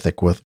work ethic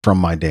from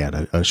my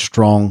dad, a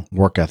strong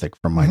work ethic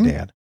from my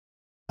dad.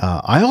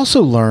 I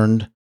also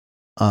learned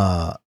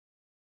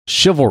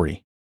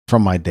chivalry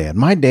from my dad.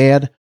 My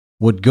dad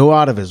would go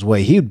out of his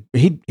way.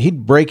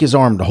 He'd break his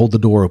arm to hold the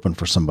door open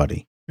for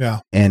somebody. Yeah,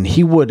 and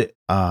he would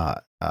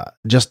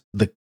just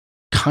the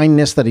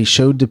kindness that he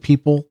showed to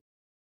people,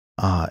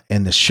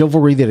 and the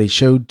chivalry that he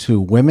showed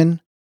to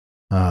women.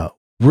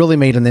 Really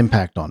made an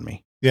impact on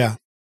me. Yeah.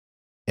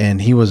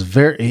 and he was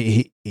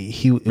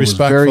he was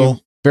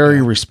Respectful.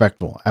 very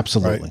respectful.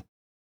 Absolutely. Right.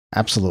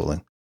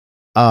 Absolutely.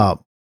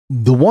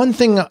 The one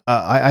thing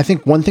I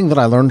think one thing that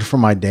I learned from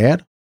my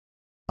dad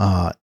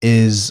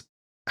is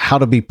how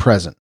to be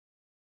present.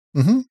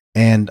 Mm-hmm.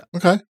 And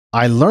Okay.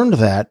 I learned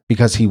that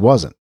because he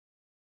wasn't.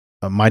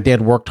 My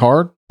dad worked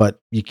hard,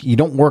 but you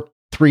don't work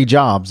 3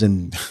 jobs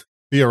and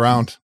Be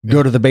around.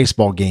 go to the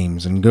baseball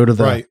games and go to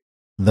Right.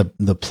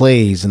 the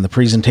plays and the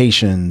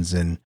presentations.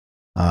 And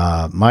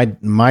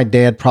my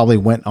dad probably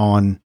went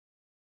on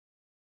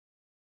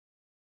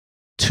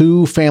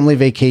 2 family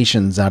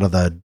vacations out of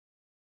the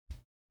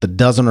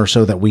dozen or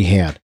so that we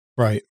had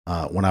Right.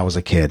 when I was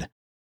a kid.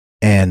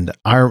 And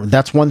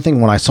that's one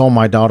thing when I saw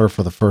my daughter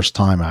for the first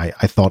time, I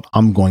thought,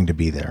 I'm going to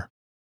be there.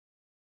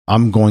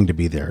 I'm going to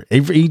be there.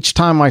 Each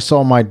time I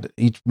saw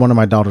each one of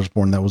my daughters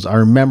born, I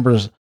remember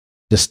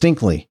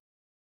distinctly,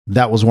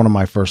 that was one of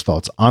my first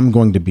thoughts. I'm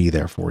going to be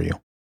there for you.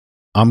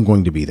 I'm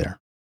going to be there.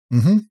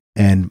 Mm-hmm.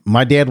 And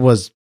my dad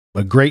was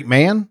a great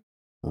man,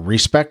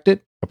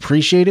 respected,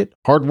 appreciated,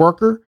 hard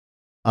worker.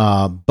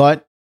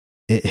 But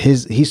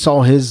he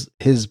saw his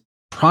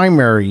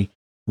primary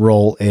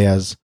role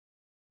as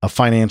a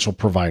financial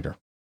provider.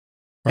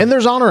 Right. And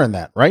there's honor in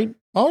that, right?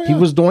 Oh, yeah. He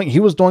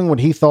was doing what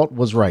he thought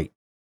was right.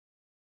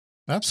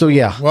 Absolutely.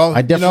 So yeah, Well,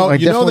 I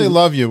definitely they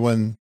love you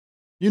when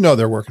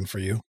they're working for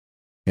you.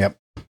 Yep.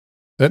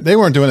 They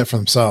weren't doing it for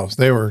themselves.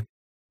 My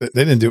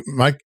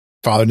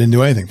father didn't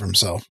do anything for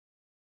himself.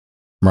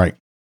 Right.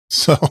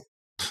 So, all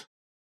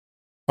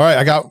right,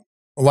 I got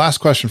a last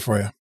question for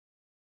you.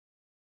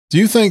 Do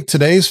you think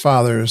today's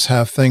fathers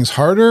have things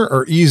harder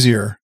or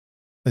easier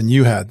than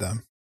you had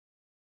them?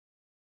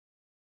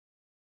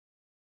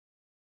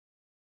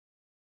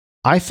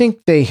 I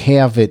think they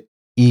have it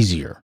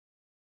easier.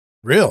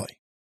 Really?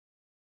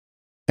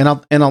 And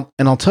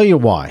I'll tell you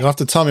why. You'll have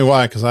to tell me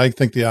why, because I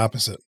think the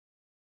opposite.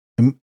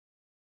 The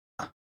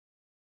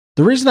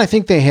reason I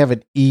think they have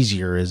it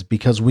easier is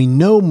because we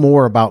know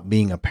more about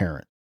being a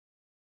parent.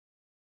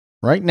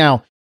 Right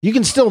now, you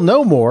can still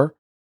know more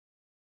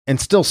and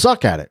still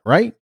suck at it,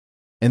 right?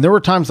 And there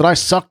were times that I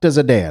sucked as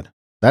a dad.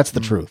 That's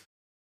the truth.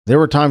 There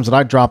were times that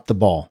I dropped the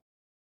ball.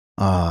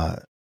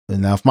 And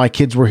now if my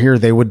kids were here,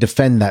 they would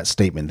defend that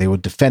statement. They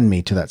would defend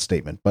me to that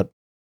statement. But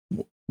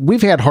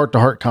we've had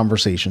heart-to-heart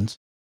conversations.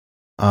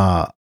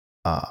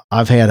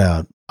 I've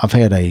had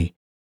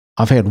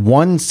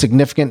one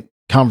significant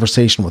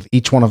conversation with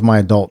each one of my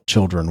adult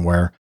children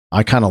where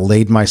I kind of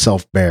laid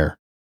myself bare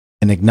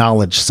and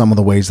acknowledged some of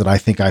the ways that I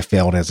think I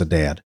failed as a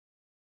dad.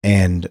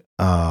 And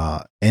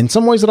in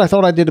some ways that I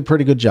thought I did a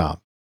pretty good job.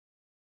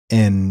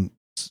 And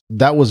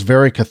that was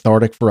very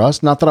cathartic for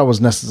us. Not that I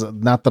was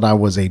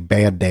a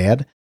bad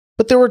dad,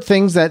 but there were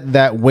things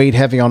that weighed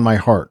heavy on my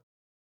heart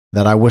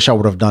that I wish I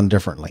would have done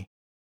differently.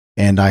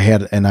 And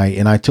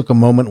I took a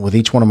moment with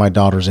each one of my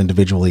daughters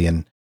individually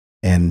and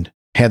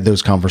had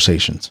those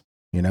conversations,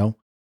 you know?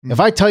 Mm-hmm. If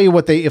I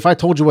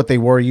told you what they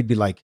were, you'd be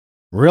like,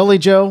 "Really,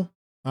 Joe?"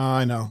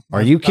 I know.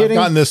 Are you kidding?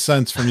 I've gotten this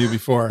sense from you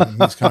before in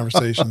these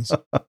conversations.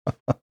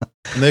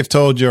 And they've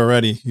told you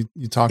already.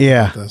 You talked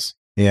about this.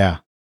 Yeah.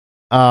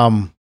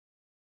 But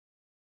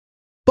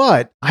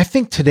I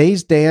think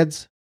today's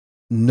dads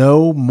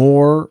know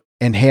more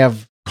and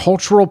have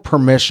cultural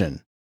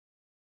permission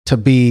to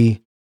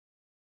be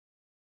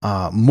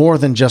more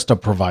than just a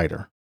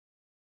provider.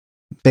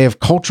 They have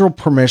cultural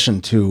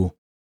permission to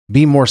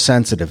be more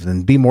sensitive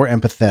and be more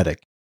empathetic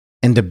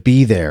and to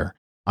be there.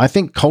 I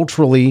think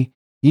culturally,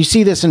 you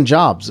see this in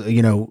jobs,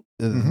 you know,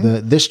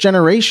 this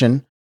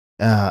generation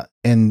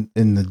and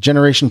the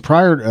generation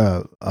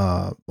prior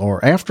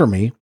or after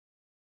me,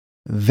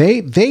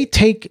 they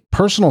take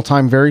personal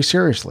time very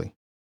seriously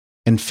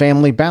and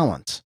family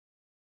balance.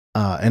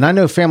 And I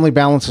know family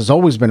balance has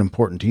always been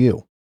important to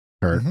you,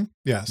 Kurt. Mm-hmm.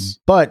 Yes.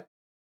 But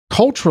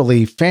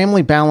culturally,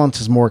 family balance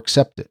is more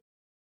accepted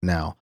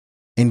now.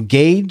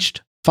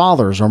 Engaged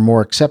fathers are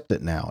more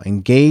accepted now.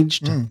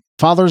 Engaged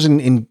fathers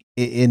in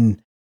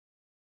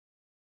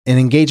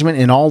engagement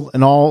in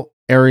all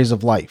areas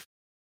of life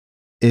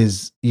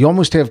is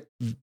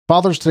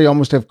fathers today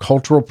almost have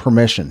cultural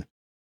permission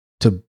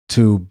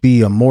to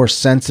be a more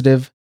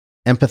sensitive,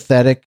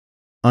 empathetic,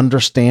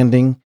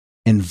 understanding,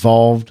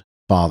 involved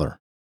father.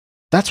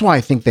 That's why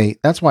I think they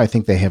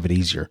have it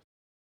easier.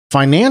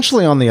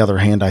 Financially, on the other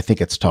hand, I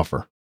think it's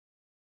tougher.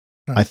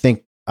 I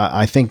think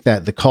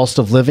that the cost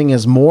of living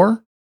is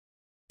more,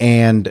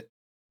 and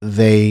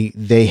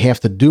they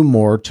have to do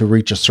more to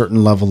reach a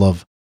certain level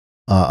of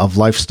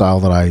lifestyle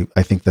that I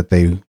think that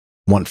they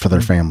want for their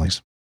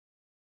families.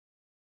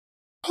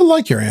 I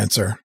like your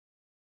answer.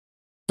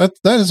 That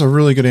is a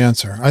really good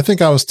answer. I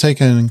think I was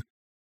taking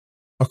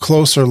a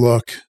closer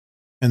look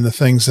in the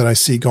things that I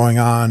see going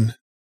on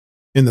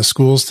in the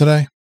schools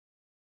today,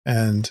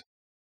 and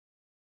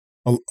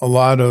a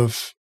lot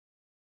of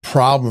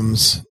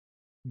problems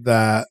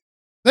that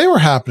they were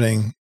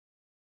happening.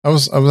 I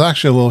was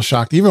actually a little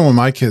shocked, even when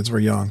my kids were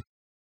young.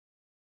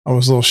 I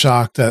was a little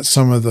shocked at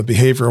some of the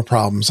behavioral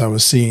problems I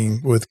was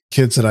seeing with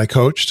kids that I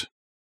coached,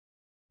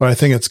 but I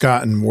think it's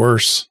gotten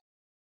worse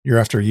year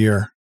after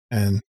year.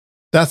 And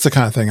that's the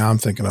kind of thing I'm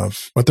thinking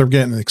of, what they're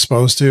getting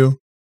exposed to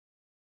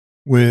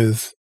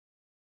with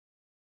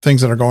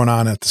things that are going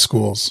on at the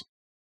schools.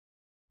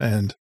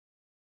 And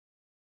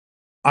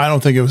I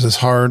don't think it was as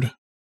hard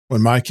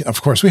when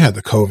of course we had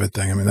the COVID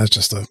thing. I mean, that's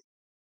just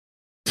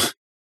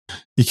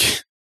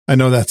I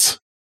know that's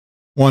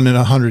 1 in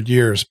 100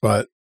 years,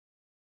 but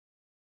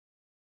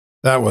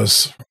that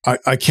was,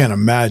 I can't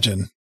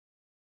imagine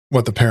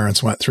what the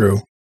parents went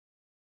through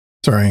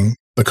during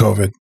the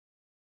COVID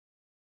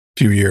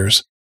few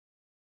years.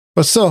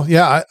 But still,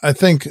 yeah, I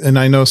think, and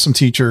I know some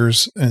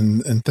teachers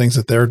and things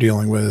that they're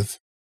dealing with.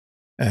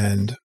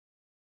 And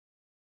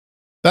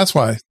that's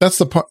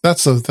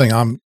the thing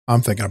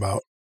I'm thinking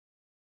about.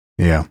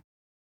 Yeah.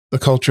 The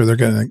culture they're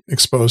getting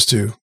exposed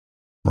to,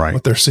 right?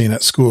 What they're seeing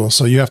at school.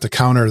 So you have to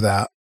counter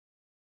that.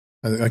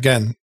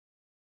 Again,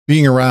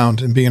 being around,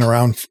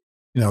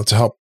 to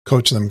help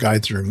coach them,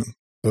 guide through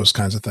those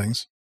kinds of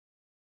things.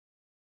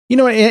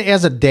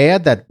 As a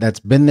dad that's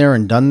been there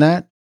and done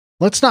that,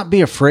 let's not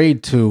be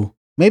afraid to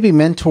maybe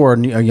mentor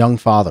a young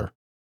father,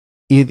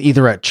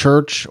 either at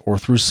church or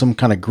through some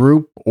kind of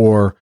group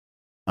or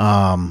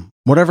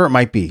whatever it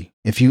might be.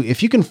 If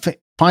you can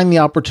find the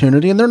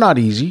opportunity, and they're not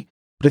easy,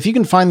 but if you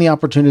can find the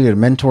opportunity to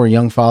mentor a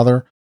young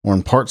father or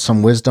impart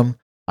some wisdom,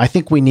 I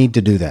think we need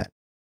to do that.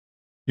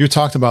 You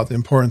talked about the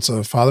importance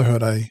of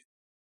fatherhood. I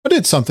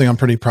did something I'm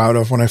pretty proud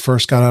of when I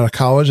first got out of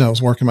college and I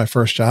was working my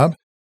first job.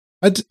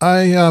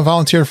 I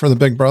volunteered for the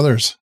Big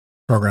Brothers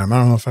program. I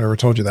don't know if I ever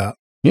told you that.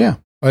 Yeah.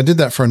 I did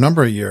that for a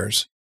number of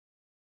years.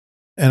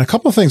 And a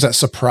couple of things that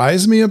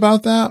surprised me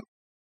about that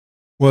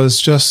was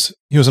just,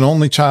 he was an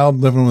only child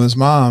living with his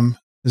mom.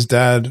 His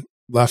dad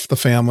left the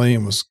family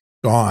and was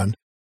gone.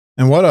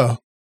 And what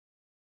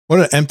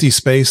an empty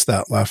space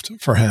that left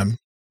for him.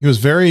 He was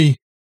very,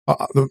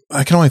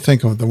 I can only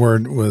think of the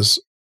word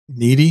was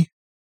needy.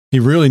 He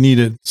really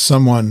needed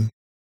someone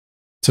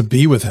to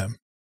be with him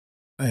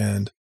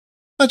and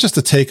not just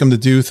to take him to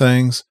do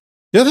things.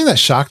 The other thing that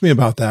shocked me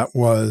about that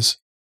was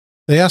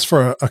they asked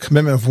for a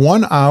commitment of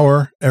 1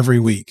 hour every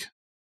week.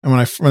 And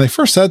when they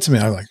first said to me,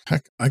 I was like,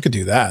 heck, I could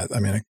do that.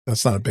 I mean,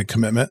 that's not a big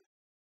commitment,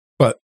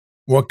 but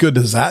what good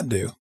does that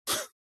do?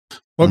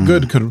 What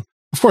good could,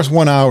 of course,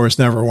 1 hour is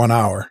never 1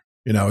 hour,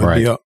 it'd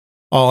be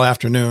all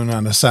afternoon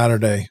on a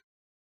Saturday.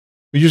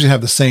 We usually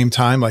have the same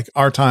time, like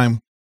our time.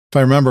 If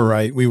I remember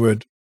right, we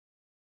would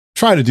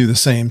try to do the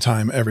same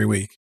time every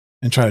week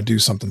and try to do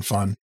something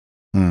fun.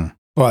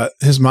 But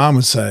his mom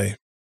would say,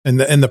 and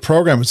the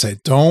program would say,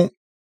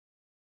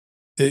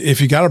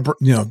 if you got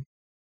to,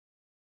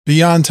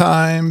 be on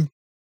time,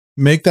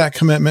 make that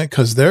commitment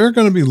because they're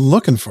going to be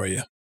looking for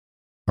you.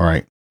 All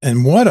right.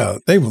 And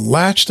they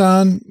latched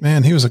on,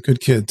 man, he was a good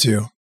kid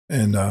too.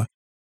 And I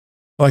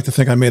like to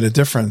think I made a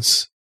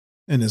difference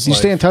in his life. You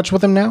stay in touch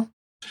with him now?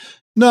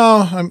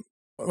 No,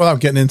 I'm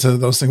getting into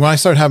those things. When I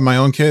started having my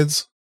own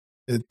kids,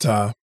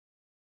 we'll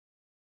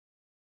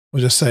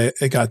just say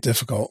it got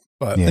difficult,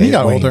 but and he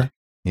got older.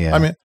 Yeah. I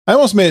mean, I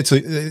almost made it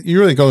to, you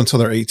really go until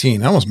they're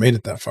 18. I almost made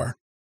it that far.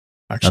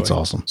 Actually. That's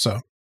awesome.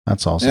 So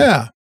that's awesome.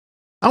 Yeah.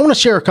 I want to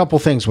share a couple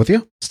things with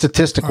you,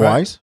 statistic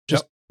wise,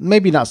 just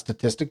maybe not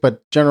statistic,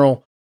 but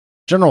general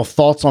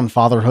thoughts on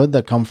fatherhood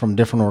that come from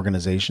different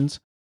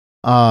organizations.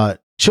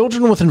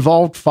 Children with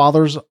involved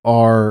fathers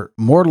are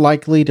more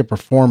likely to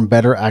perform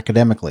better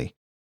academically.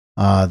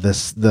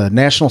 The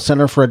National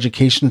Center for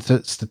Education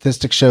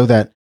statistics show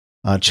that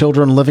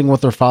children living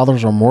with their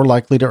fathers are more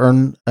likely to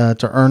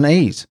earn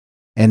A's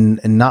and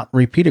not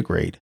repeat a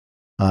grade.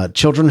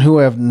 Children who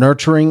have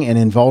nurturing and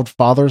involved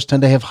fathers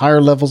tend to have higher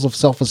levels of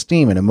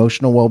self-esteem and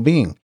emotional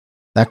well-being.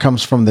 That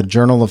comes from the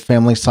Journal of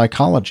Family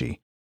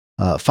Psychology.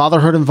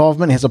 Fatherhood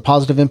involvement has a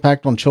positive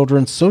impact on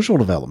children's social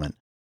development.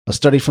 A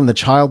study from the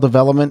Child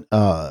Development,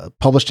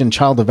 published in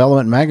Child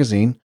Development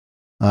magazine,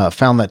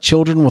 found that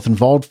children with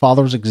involved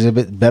fathers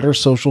exhibit better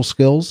social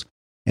skills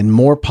and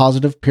more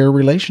positive peer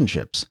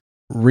relationships.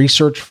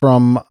 Research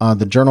from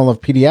the Journal of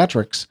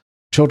Pediatrics,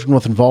 children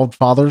with involved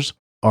fathers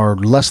are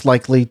less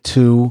likely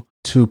to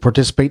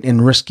participate in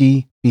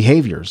risky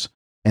behaviors,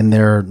 and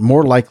they're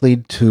more likely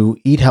to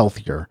eat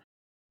healthier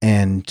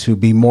and to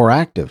be more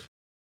active.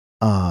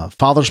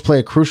 Fathers play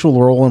a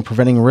crucial role in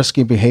preventing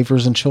risky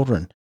behaviors in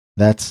children.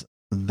 That's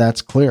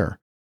clear.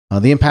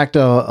 The impact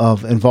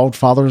of involved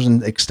fathers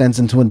extends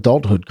into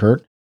adulthood,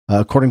 Kurt.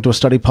 According to a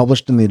study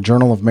published in the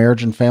Journal of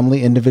Marriage and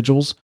Family,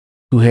 individuals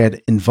who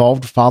had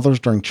involved fathers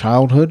during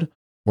childhood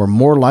were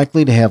more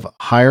likely to have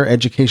higher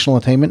educational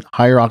attainment,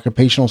 higher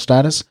occupational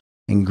status,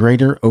 and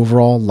greater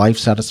overall life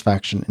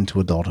satisfaction into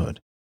adulthood.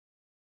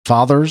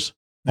 Fathers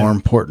are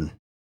important.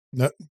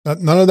 None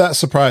of that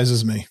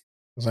surprises me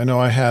because I know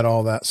I had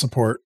all that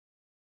support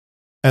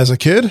as a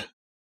kid,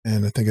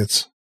 and I think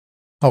it's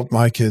helped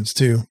my kids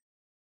too.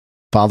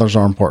 Fathers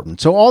are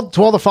important. So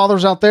to all the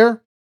fathers out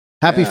there,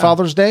 happy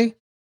Father's Day.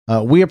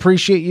 We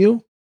appreciate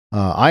you.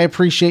 I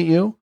appreciate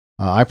you.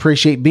 I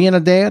appreciate being a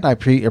dad. I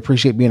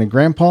appreciate being a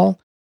grandpa.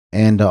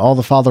 And all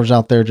the fathers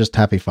out there, just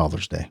happy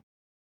Father's Day.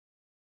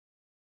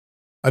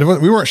 We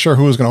weren't sure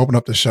who was going to open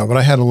up the show, but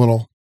I had a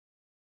little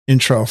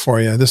intro for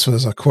you. This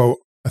was a quote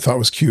I thought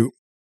was cute.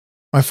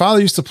 My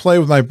father used to play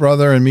with my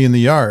brother and me in the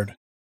yard.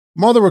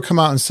 Mother would come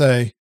out and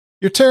say,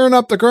 "You're tearing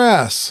up the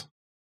grass."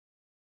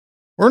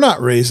 "We're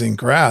not raising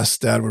grass,"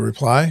 Dad would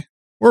reply.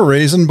 "We're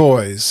raising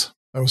boys."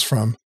 That was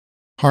from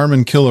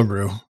Harmon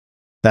Killebrew.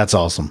 That's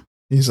awesome.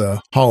 He's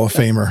a Hall of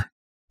Famer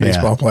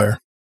baseball player.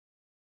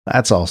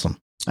 That's awesome.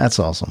 That's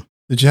awesome.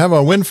 Did you have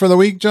a win for the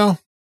week, Joe?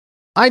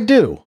 I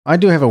do. I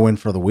do have a win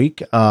for the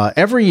week.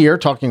 Every year,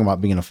 talking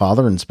about being a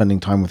father and spending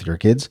time with your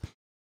kids,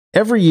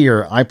 every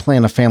year I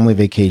plan a family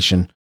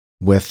vacation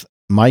with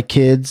my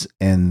kids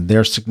and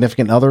their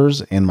significant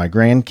others and my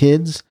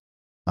grandkids,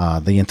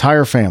 the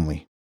entire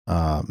family.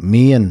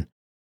 Me and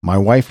my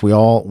wife, we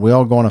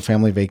all go on a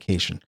family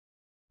vacation.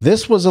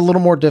 This was a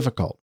little more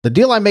difficult. The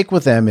deal I make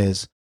with them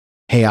is,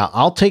 hey,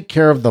 I'll take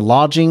care of the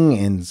lodging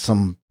and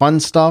some fun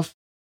stuff.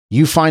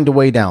 You find a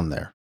way down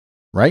there,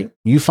 right?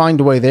 You find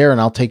a way there and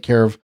I'll take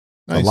care of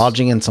the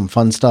lodging and some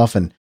fun stuff.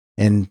 And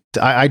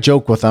I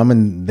joke with them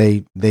and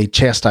they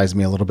chastise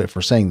me a little bit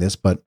for saying this,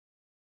 but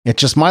it's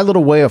just my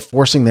little way of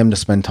forcing them to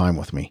spend time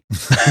with me.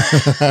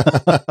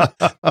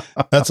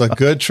 That's a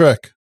good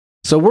trick.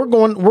 So we're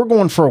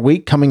going for a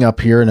week coming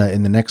up here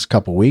in the next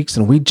couple weeks,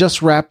 and we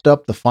just wrapped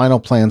up the final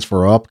plans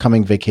for our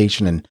upcoming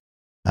vacation in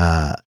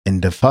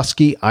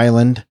Daufuskie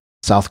Island,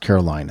 South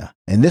Carolina.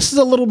 And this is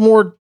a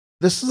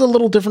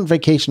little different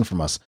vacation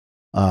from us.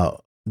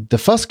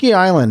 Daufuskie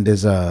Island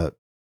is I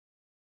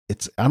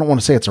don't want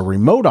to say it's a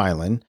remote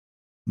island,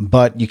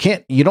 but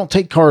you don't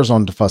take cars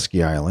on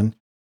Daufuskie Island.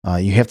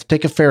 You have to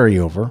take a ferry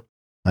over.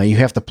 You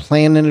have to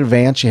plan in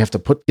advance. You have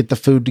to get the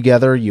food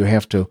together. You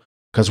have to,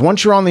 because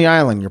once you're on the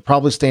island, you're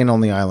probably staying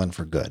on the island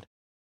for good.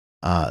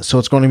 So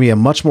it's going to be a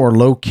much more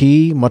low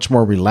key, much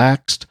more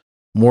relaxed,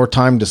 more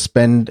time to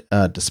spend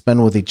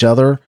with each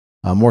other,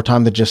 more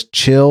time to just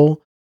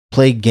chill,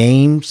 play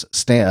games,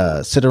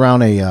 sit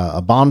around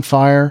a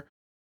bonfire,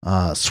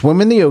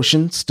 swim in the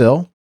ocean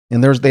still.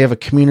 And they have a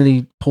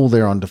community pool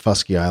there on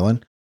Daufuskie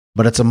Island,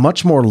 but it's a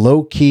much more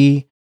low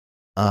key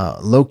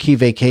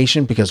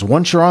vacation because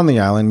once you're on the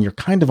island, you're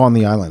kind of on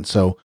the island.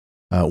 So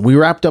we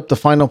wrapped up the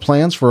final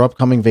plans for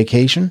upcoming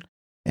vacation,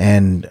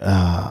 and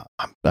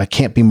I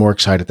can't be more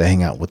excited to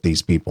hang out with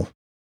these people.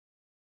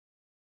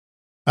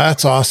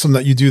 That's awesome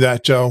that you do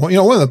that, Joe. One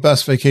of the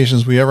best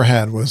vacations we ever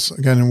had was,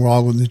 again, in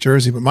Wildwood, New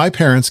Jersey. But my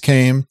parents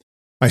came.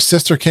 My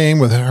sister came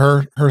with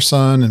her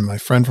son and my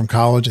friend from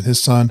college and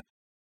his son.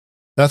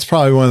 That's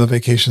probably one of the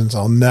vacations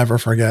I'll never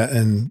forget.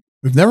 And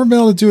we've never been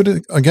able to do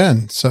it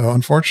again. So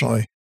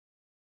unfortunately,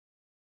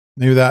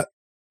 maybe that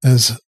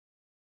has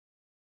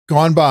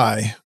gone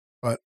by.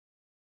 But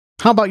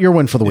how about your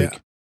win for the week?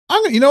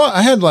 You know what?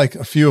 I had like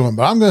a few of them,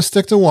 but I'm going to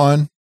stick to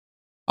one.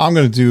 My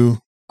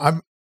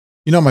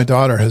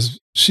daughter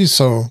she's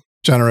so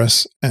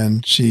generous,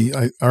 and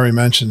I already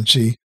mentioned,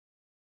 she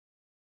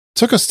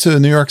took us to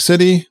New York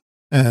City,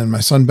 and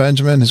my son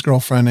Benjamin, his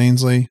girlfriend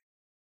Ainsley.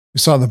 We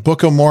saw the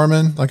Book of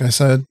Mormon, like I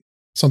said,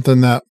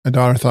 something that my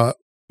daughter thought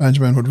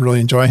Benjamin would really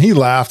enjoy. And he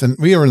laughed, and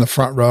we were in the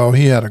front row.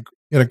 He had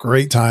a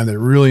great time. They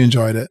really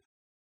enjoyed it.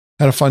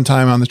 Had a fun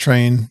time on the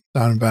train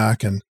down and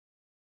back. And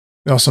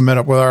we also met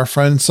up with our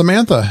friend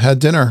Samantha, had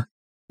dinner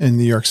in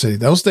New York City.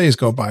 Those days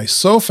go by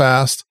so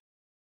fast,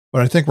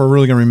 but I think we're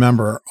really going to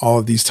remember all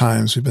of these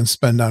times we've been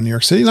spent down in New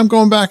York City. And I'm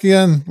going back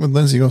again with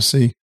Lindsay to go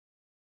see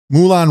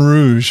Moulin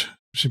Rouge.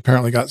 She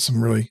apparently got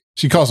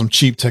she calls them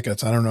cheap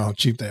tickets. I don't know how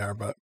cheap they are,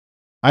 but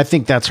I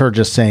think that's her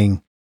just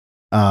saying,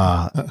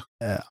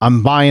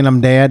 I'm buying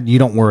them, Dad. You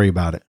don't worry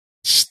about it.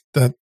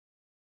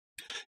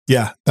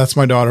 That's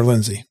my daughter,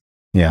 Lindsay.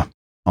 Yeah.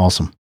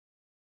 Awesome.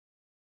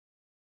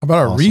 How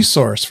about our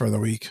resource for the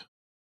week?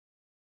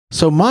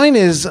 So mine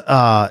is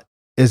an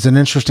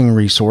interesting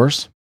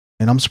resource,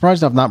 and I'm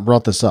surprised I've not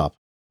brought this up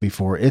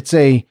before. It's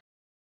a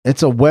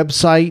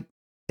website.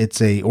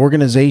 It's a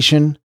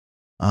organization.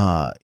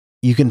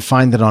 You can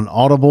find it on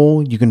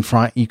Audible. You can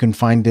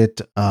find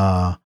it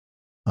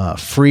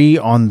free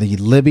on the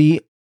Libby,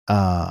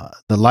 the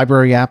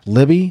library app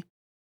Libby,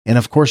 and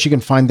of course you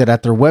can find it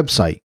at their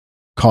website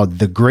called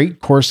The Great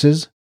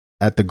Courses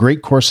at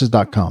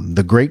thegreatcourses.com.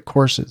 The Great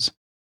Courses.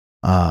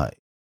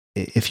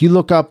 If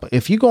you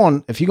go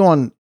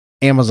on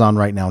Amazon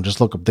right now and just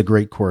look up The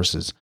Great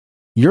Courses,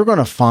 you're going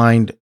to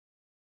find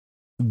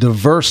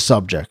diverse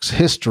subjects: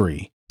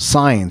 history,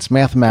 science,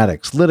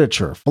 mathematics,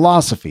 literature,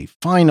 philosophy,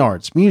 fine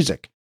arts,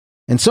 music,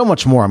 and so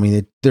much more. I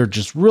mean, they're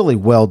just really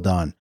well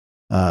done.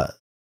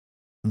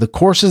 The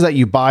courses that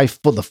you buy,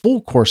 the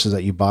full courses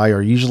that you buy,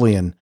 are usually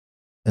in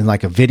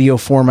like a video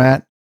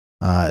format.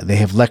 They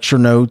have lecture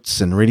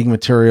notes and reading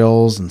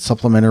materials and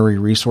supplementary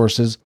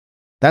resources.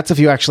 That's if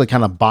you actually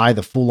kind of buy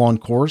the full-on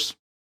course.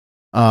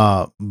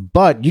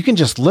 But you can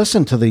just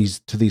listen to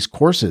these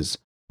courses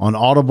on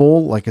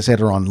Audible, like I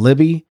said, or on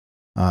Libby.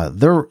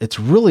 It's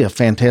really a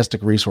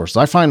fantastic resource.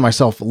 I find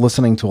myself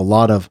listening to a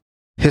lot of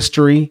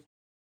history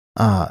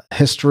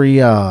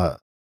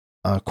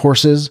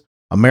courses,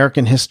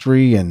 American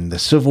history and the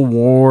Civil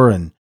War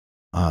and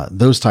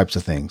those types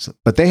of things.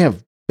 But they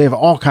have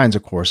all kinds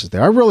of courses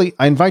there.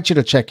 I invite you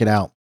to check it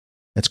out.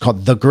 It's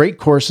called The Great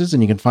Courses,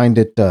 and you can find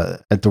it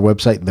at their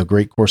website,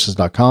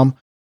 thegreatcourses.com.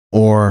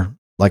 Or,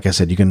 like I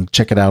said, you can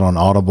check it out on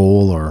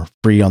Audible or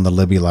free on the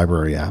Libby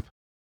Library app.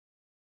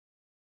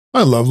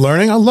 I love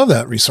learning. I love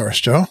that resource,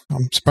 Joe.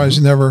 I'm surprised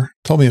you never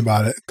told me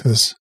about it,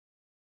 because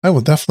I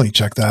will definitely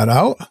check that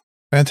out.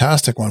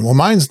 Fantastic one. Well,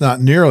 mine's not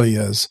nearly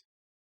as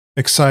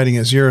exciting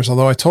as yours,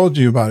 although I told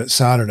you about it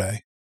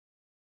Saturday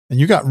and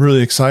you got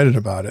really excited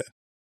about it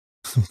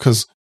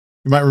because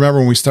you might remember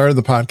when we started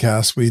the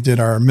podcast, we did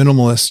our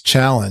minimalist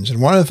challenge.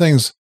 And one of the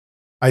things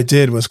I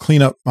did was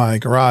clean up my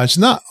garage.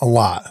 Not a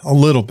lot, a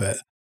little bit.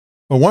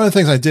 But one of the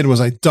things I did was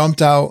I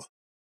dumped out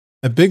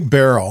a big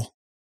barrel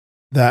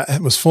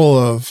that was full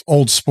of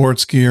old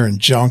sports gear and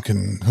junk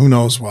and who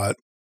knows what,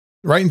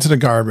 right into the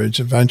garbage.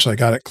 Eventually I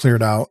got it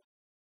cleared out.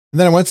 And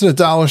then I went to the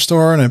dollar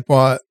store and I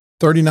bought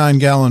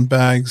 39-gallon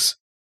bags,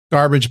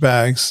 garbage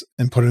bags,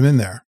 and put them in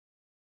there.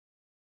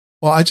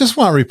 Well, I just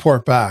want to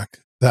report back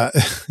that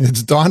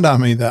it's dawned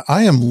on me that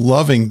I am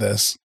loving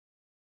this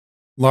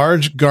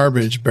large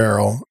garbage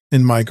barrel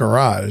in my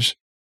garage,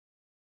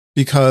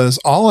 because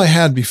all I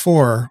had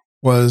before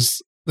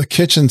was the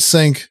kitchen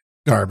sink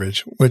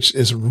garbage, which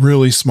is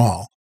really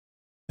small.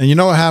 And you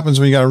know what happens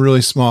when you got a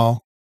really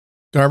small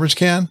garbage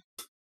can?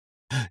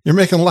 You're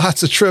making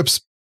lots of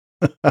trips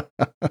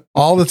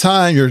all the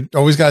time. You're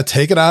always got to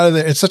take it out of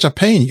there. It's such a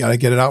pain. You got to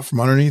get it out from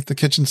underneath the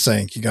kitchen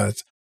sink.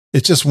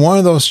 It's just one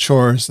of those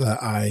chores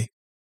that I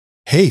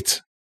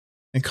hate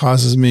and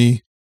causes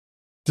me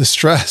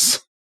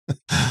distress.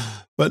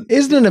 But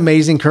isn't it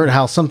amazing, Kurt,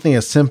 how something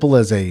as simple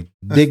as a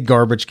big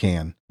garbage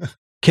can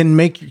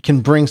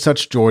can bring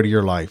such joy to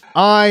your life?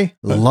 I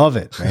love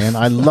it, man.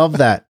 I love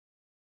that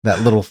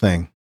little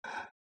thing.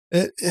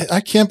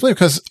 I can't believe,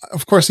 because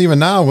of course, even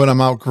now when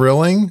I'm out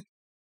grilling,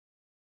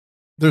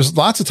 there's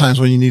lots of times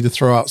when you need to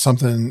throw out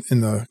something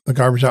in the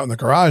garbage out in the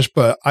garage.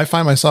 But I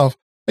find myself,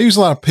 I use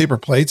a lot of paper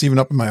plates, even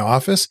up in my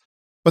office.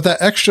 But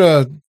that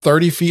extra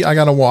 30 feet I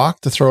got to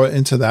walk to throw it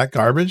into that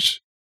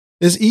garbage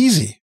is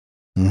easy.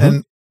 Mm-hmm.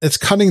 And it's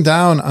cutting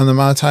down on the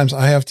amount of times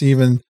I don't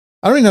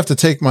even have to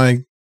take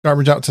my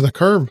garbage out to the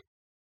curb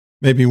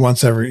maybe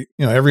once every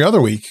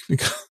other week,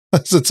 because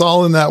it's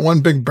all in that one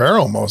big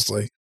barrel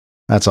mostly.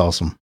 That's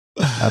awesome.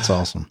 That's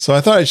awesome. So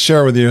I thought I'd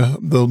share with you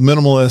the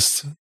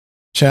minimalist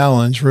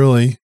challenge.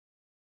 Really,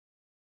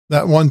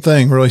 that one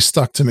thing really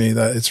stuck to me,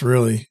 that it's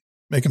really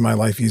making my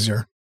life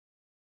easier.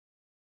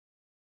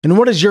 And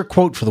what is your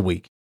quote for the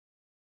week?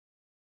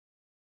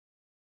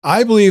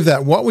 I believe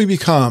that what we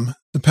become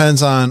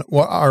depends on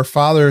what our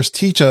fathers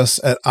teach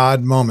us at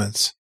odd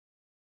moments.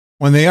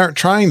 When they aren't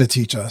trying to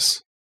teach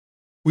us,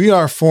 we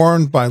are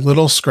formed by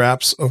little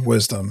scraps of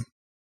wisdom.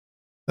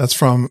 That's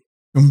from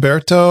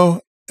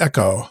Umberto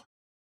Eco.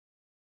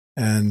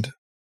 And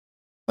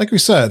like we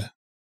said,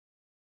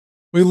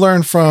 we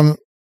learn from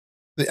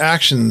the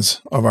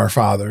actions of our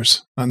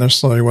fathers, not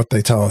necessarily what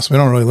they tell us. We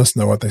don't really listen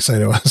to what they say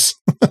to us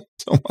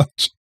so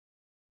much.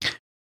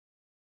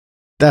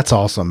 That's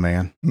awesome,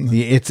 man. Mm-hmm.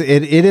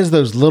 It is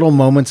those little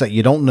moments that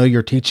you don't know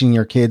you're teaching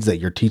your kids that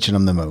you're teaching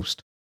them the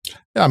most.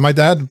 Yeah, my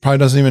dad probably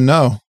doesn't even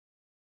know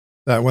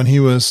that when he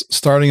was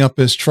starting up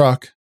his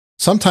truck,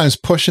 sometimes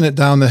pushing it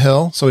down the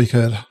hill so he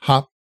could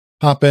hop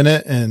in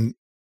it and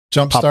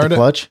jump start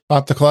it.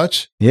 Pop the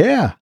clutch.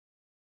 Yeah.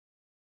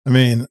 I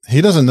mean,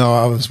 he doesn't know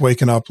I was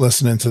waking up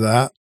listening to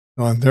that.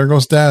 Going, there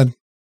goes Dad.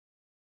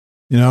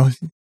 He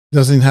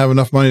doesn't even have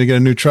enough money to get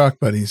a new truck,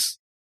 but he's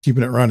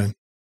keeping it running.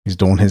 He's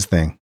doing his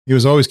thing. He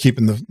was always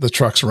keeping the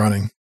trucks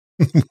running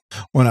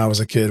when I was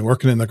a kid,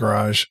 working in the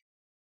garage.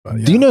 But,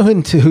 yeah. Do you know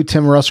who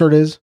Tim Russert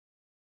is?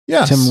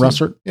 Yes. Tim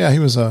Russert? Yeah, he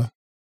was a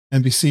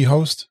NBC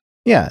host.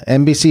 Yeah,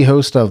 NBC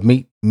host of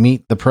Meet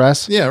the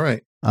Press. Yeah,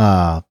 right.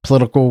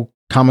 Political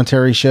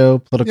commentary show,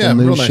 political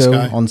news show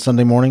on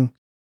Sunday morning.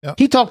 Yep.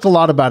 He talked a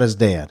lot about his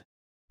dad.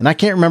 And I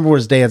can't remember what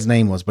his dad's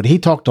name was, but he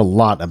talked a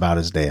lot about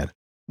his dad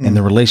and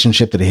the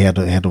relationship that he had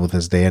to handle with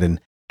his dad and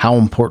how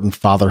important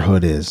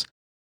fatherhood is.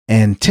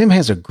 And Tim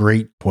has a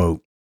great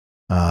quote.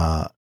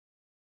 The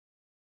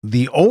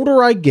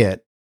older I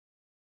get,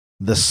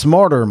 the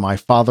smarter my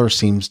father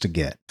seems to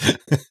get.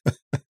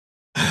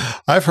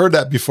 I've heard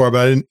that before,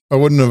 but I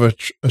wouldn't have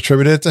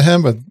attributed it to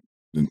him, but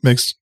it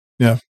makes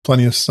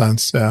plenty of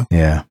sense. Yeah.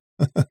 Yeah.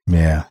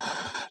 Yeah.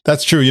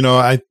 That's true.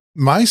 That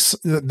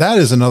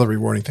is another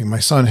rewarding thing. My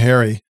son,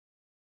 Harry,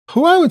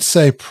 who I would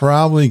say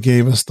probably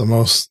gave us the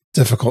most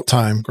difficult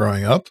time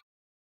growing up.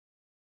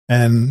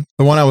 And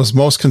the one I was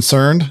most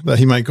concerned that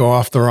he might go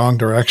off the wrong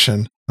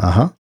direction.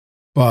 Uh-huh.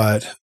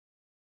 But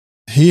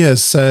he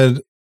has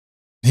said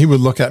he would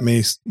look at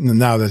me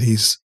now that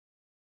he's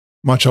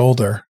much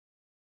older,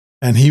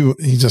 and he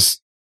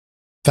just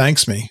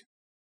thanks me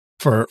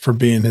for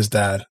being his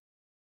dad.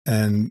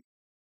 And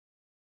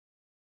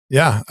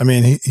yeah, I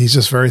mean, he's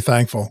just very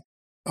thankful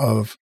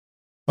of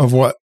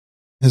what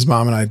his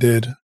mom and I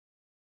did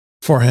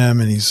for him.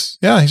 And he's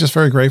just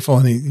very grateful.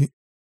 And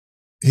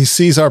he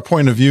sees our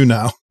point of view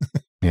now.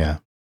 Yeah,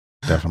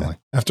 definitely.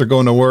 After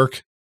going to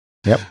work.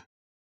 Yep.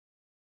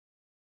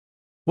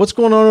 What's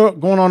going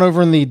on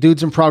over in the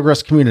Dudes in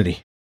Progress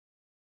community?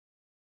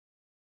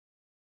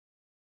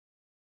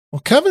 Well,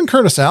 Kevin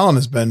Curtis Allen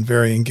has been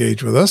very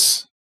engaged with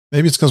us.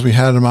 Maybe it's because we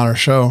had him on our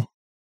show.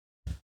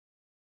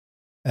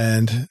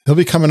 And he'll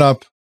be coming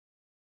up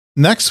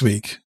next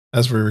week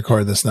as we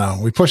record this now.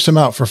 We pushed him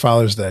out for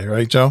Father's Day,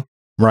 right, Joe?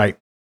 Right.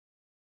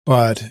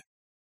 But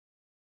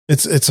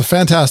it's a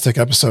fantastic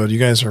episode. You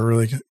guys are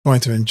really going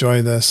to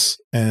enjoy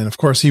this. And of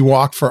course, he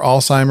walked for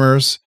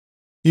Alzheimer's.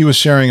 He was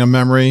sharing a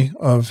memory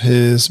of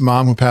his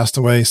mom who passed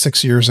away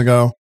 6 years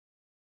ago.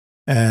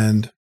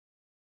 And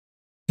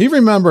he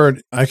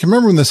remembered, I can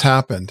remember when this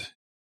happened,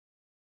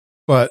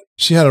 but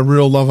she had a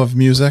real love of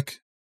music,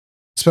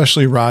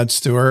 especially Rod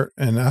Stewart.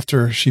 And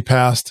after she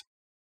passed,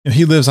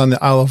 he lives on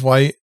the Isle of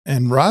Wight,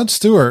 and Rod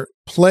Stewart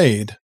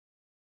played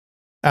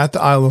at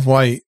the Isle of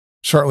Wight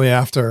shortly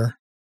after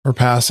her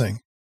passing.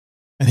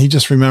 And he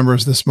just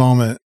remembers this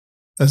moment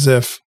as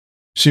if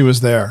she was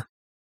there.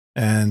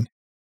 And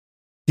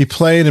he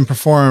played and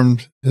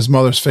performed his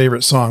mother's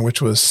favorite song,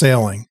 which was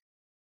Sailing.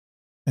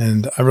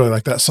 And I really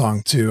like that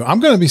song too. I'm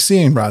going to be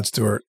seeing Rod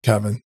Stewart,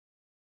 Kevin,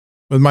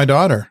 with my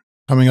daughter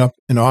coming up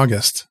in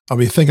August. I'll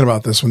be thinking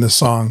about this when this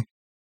song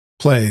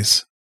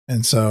plays.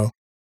 And so,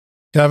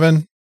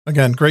 Kevin,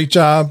 again, great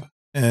job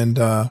and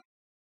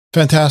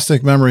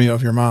fantastic memory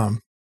of your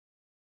mom.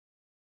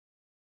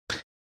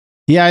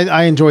 Yeah,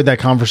 I enjoyed that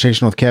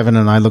conversation with Kevin,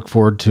 and I look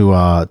forward to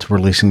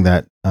releasing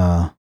that.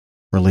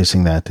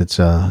 It's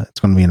going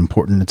to be an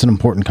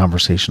important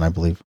conversation, I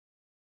believe.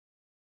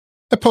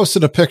 I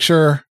posted a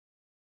picture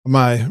of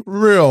my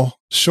real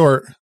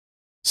short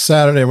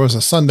Saturday. It was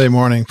a Sunday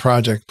morning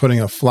project,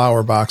 putting a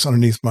flower box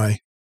underneath my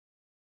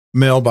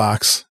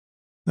mailbox.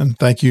 And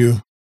thank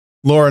you,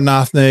 Laura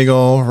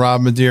Nothnagel, Rob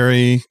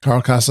Mediri,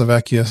 Carl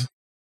Casavecchia,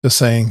 just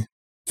saying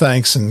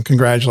thanks and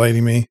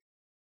congratulating me.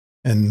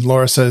 And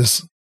Laura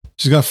says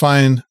she's going to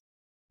find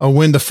a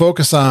win to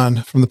focus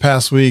on from the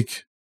past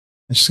week,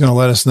 and she's going to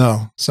let us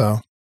know. So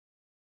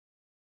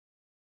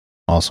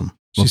awesome.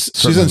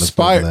 She's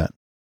inspired.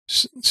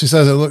 She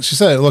said it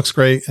looks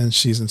great, and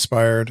she's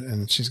inspired,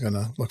 and she's going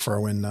to look for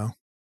a win now.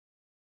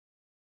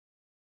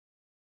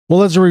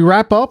 Well, as we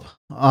wrap up,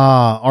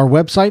 our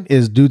website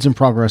is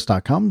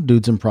dudesinprogress.com,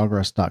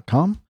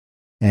 dudesinprogress.com,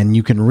 and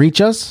you can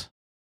reach us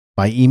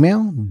by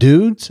email,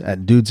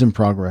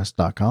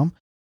 dudes@dudesinprogress.com.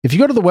 If you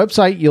go to the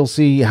website, you'll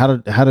see how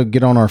to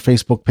get on our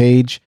Facebook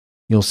page.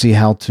 You'll see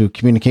how to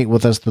communicate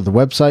with us through the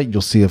website.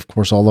 You'll see, of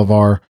course, all of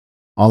our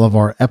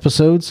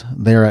episodes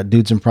there at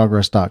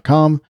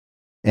dudesinprogress.com,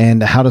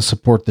 and how to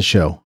support the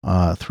show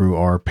through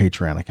our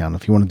Patreon account.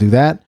 If you want to do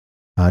that,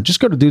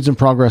 just go to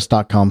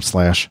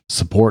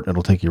dudesinprogress.com/support.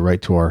 It'll take you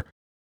right to our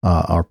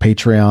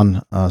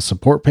Patreon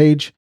support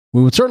page.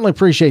 We would certainly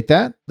appreciate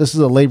that. This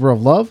is a labor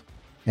of love,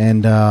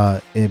 and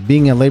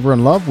being a labor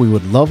in love, we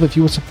would love if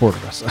you would support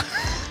us.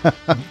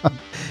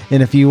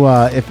 And if you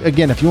want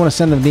to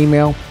send an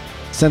email,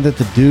 send it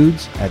to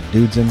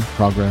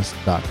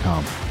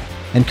dudes@dudesinprogress.com.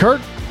 And Kurt,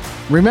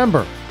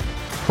 remember,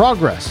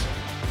 progress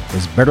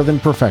is better than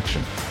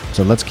perfection.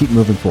 So let's keep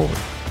moving forward.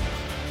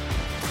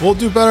 We'll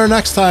do better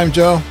next time,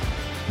 Joe.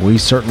 We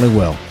certainly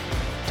will.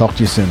 Talk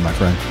to you soon, my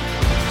friend.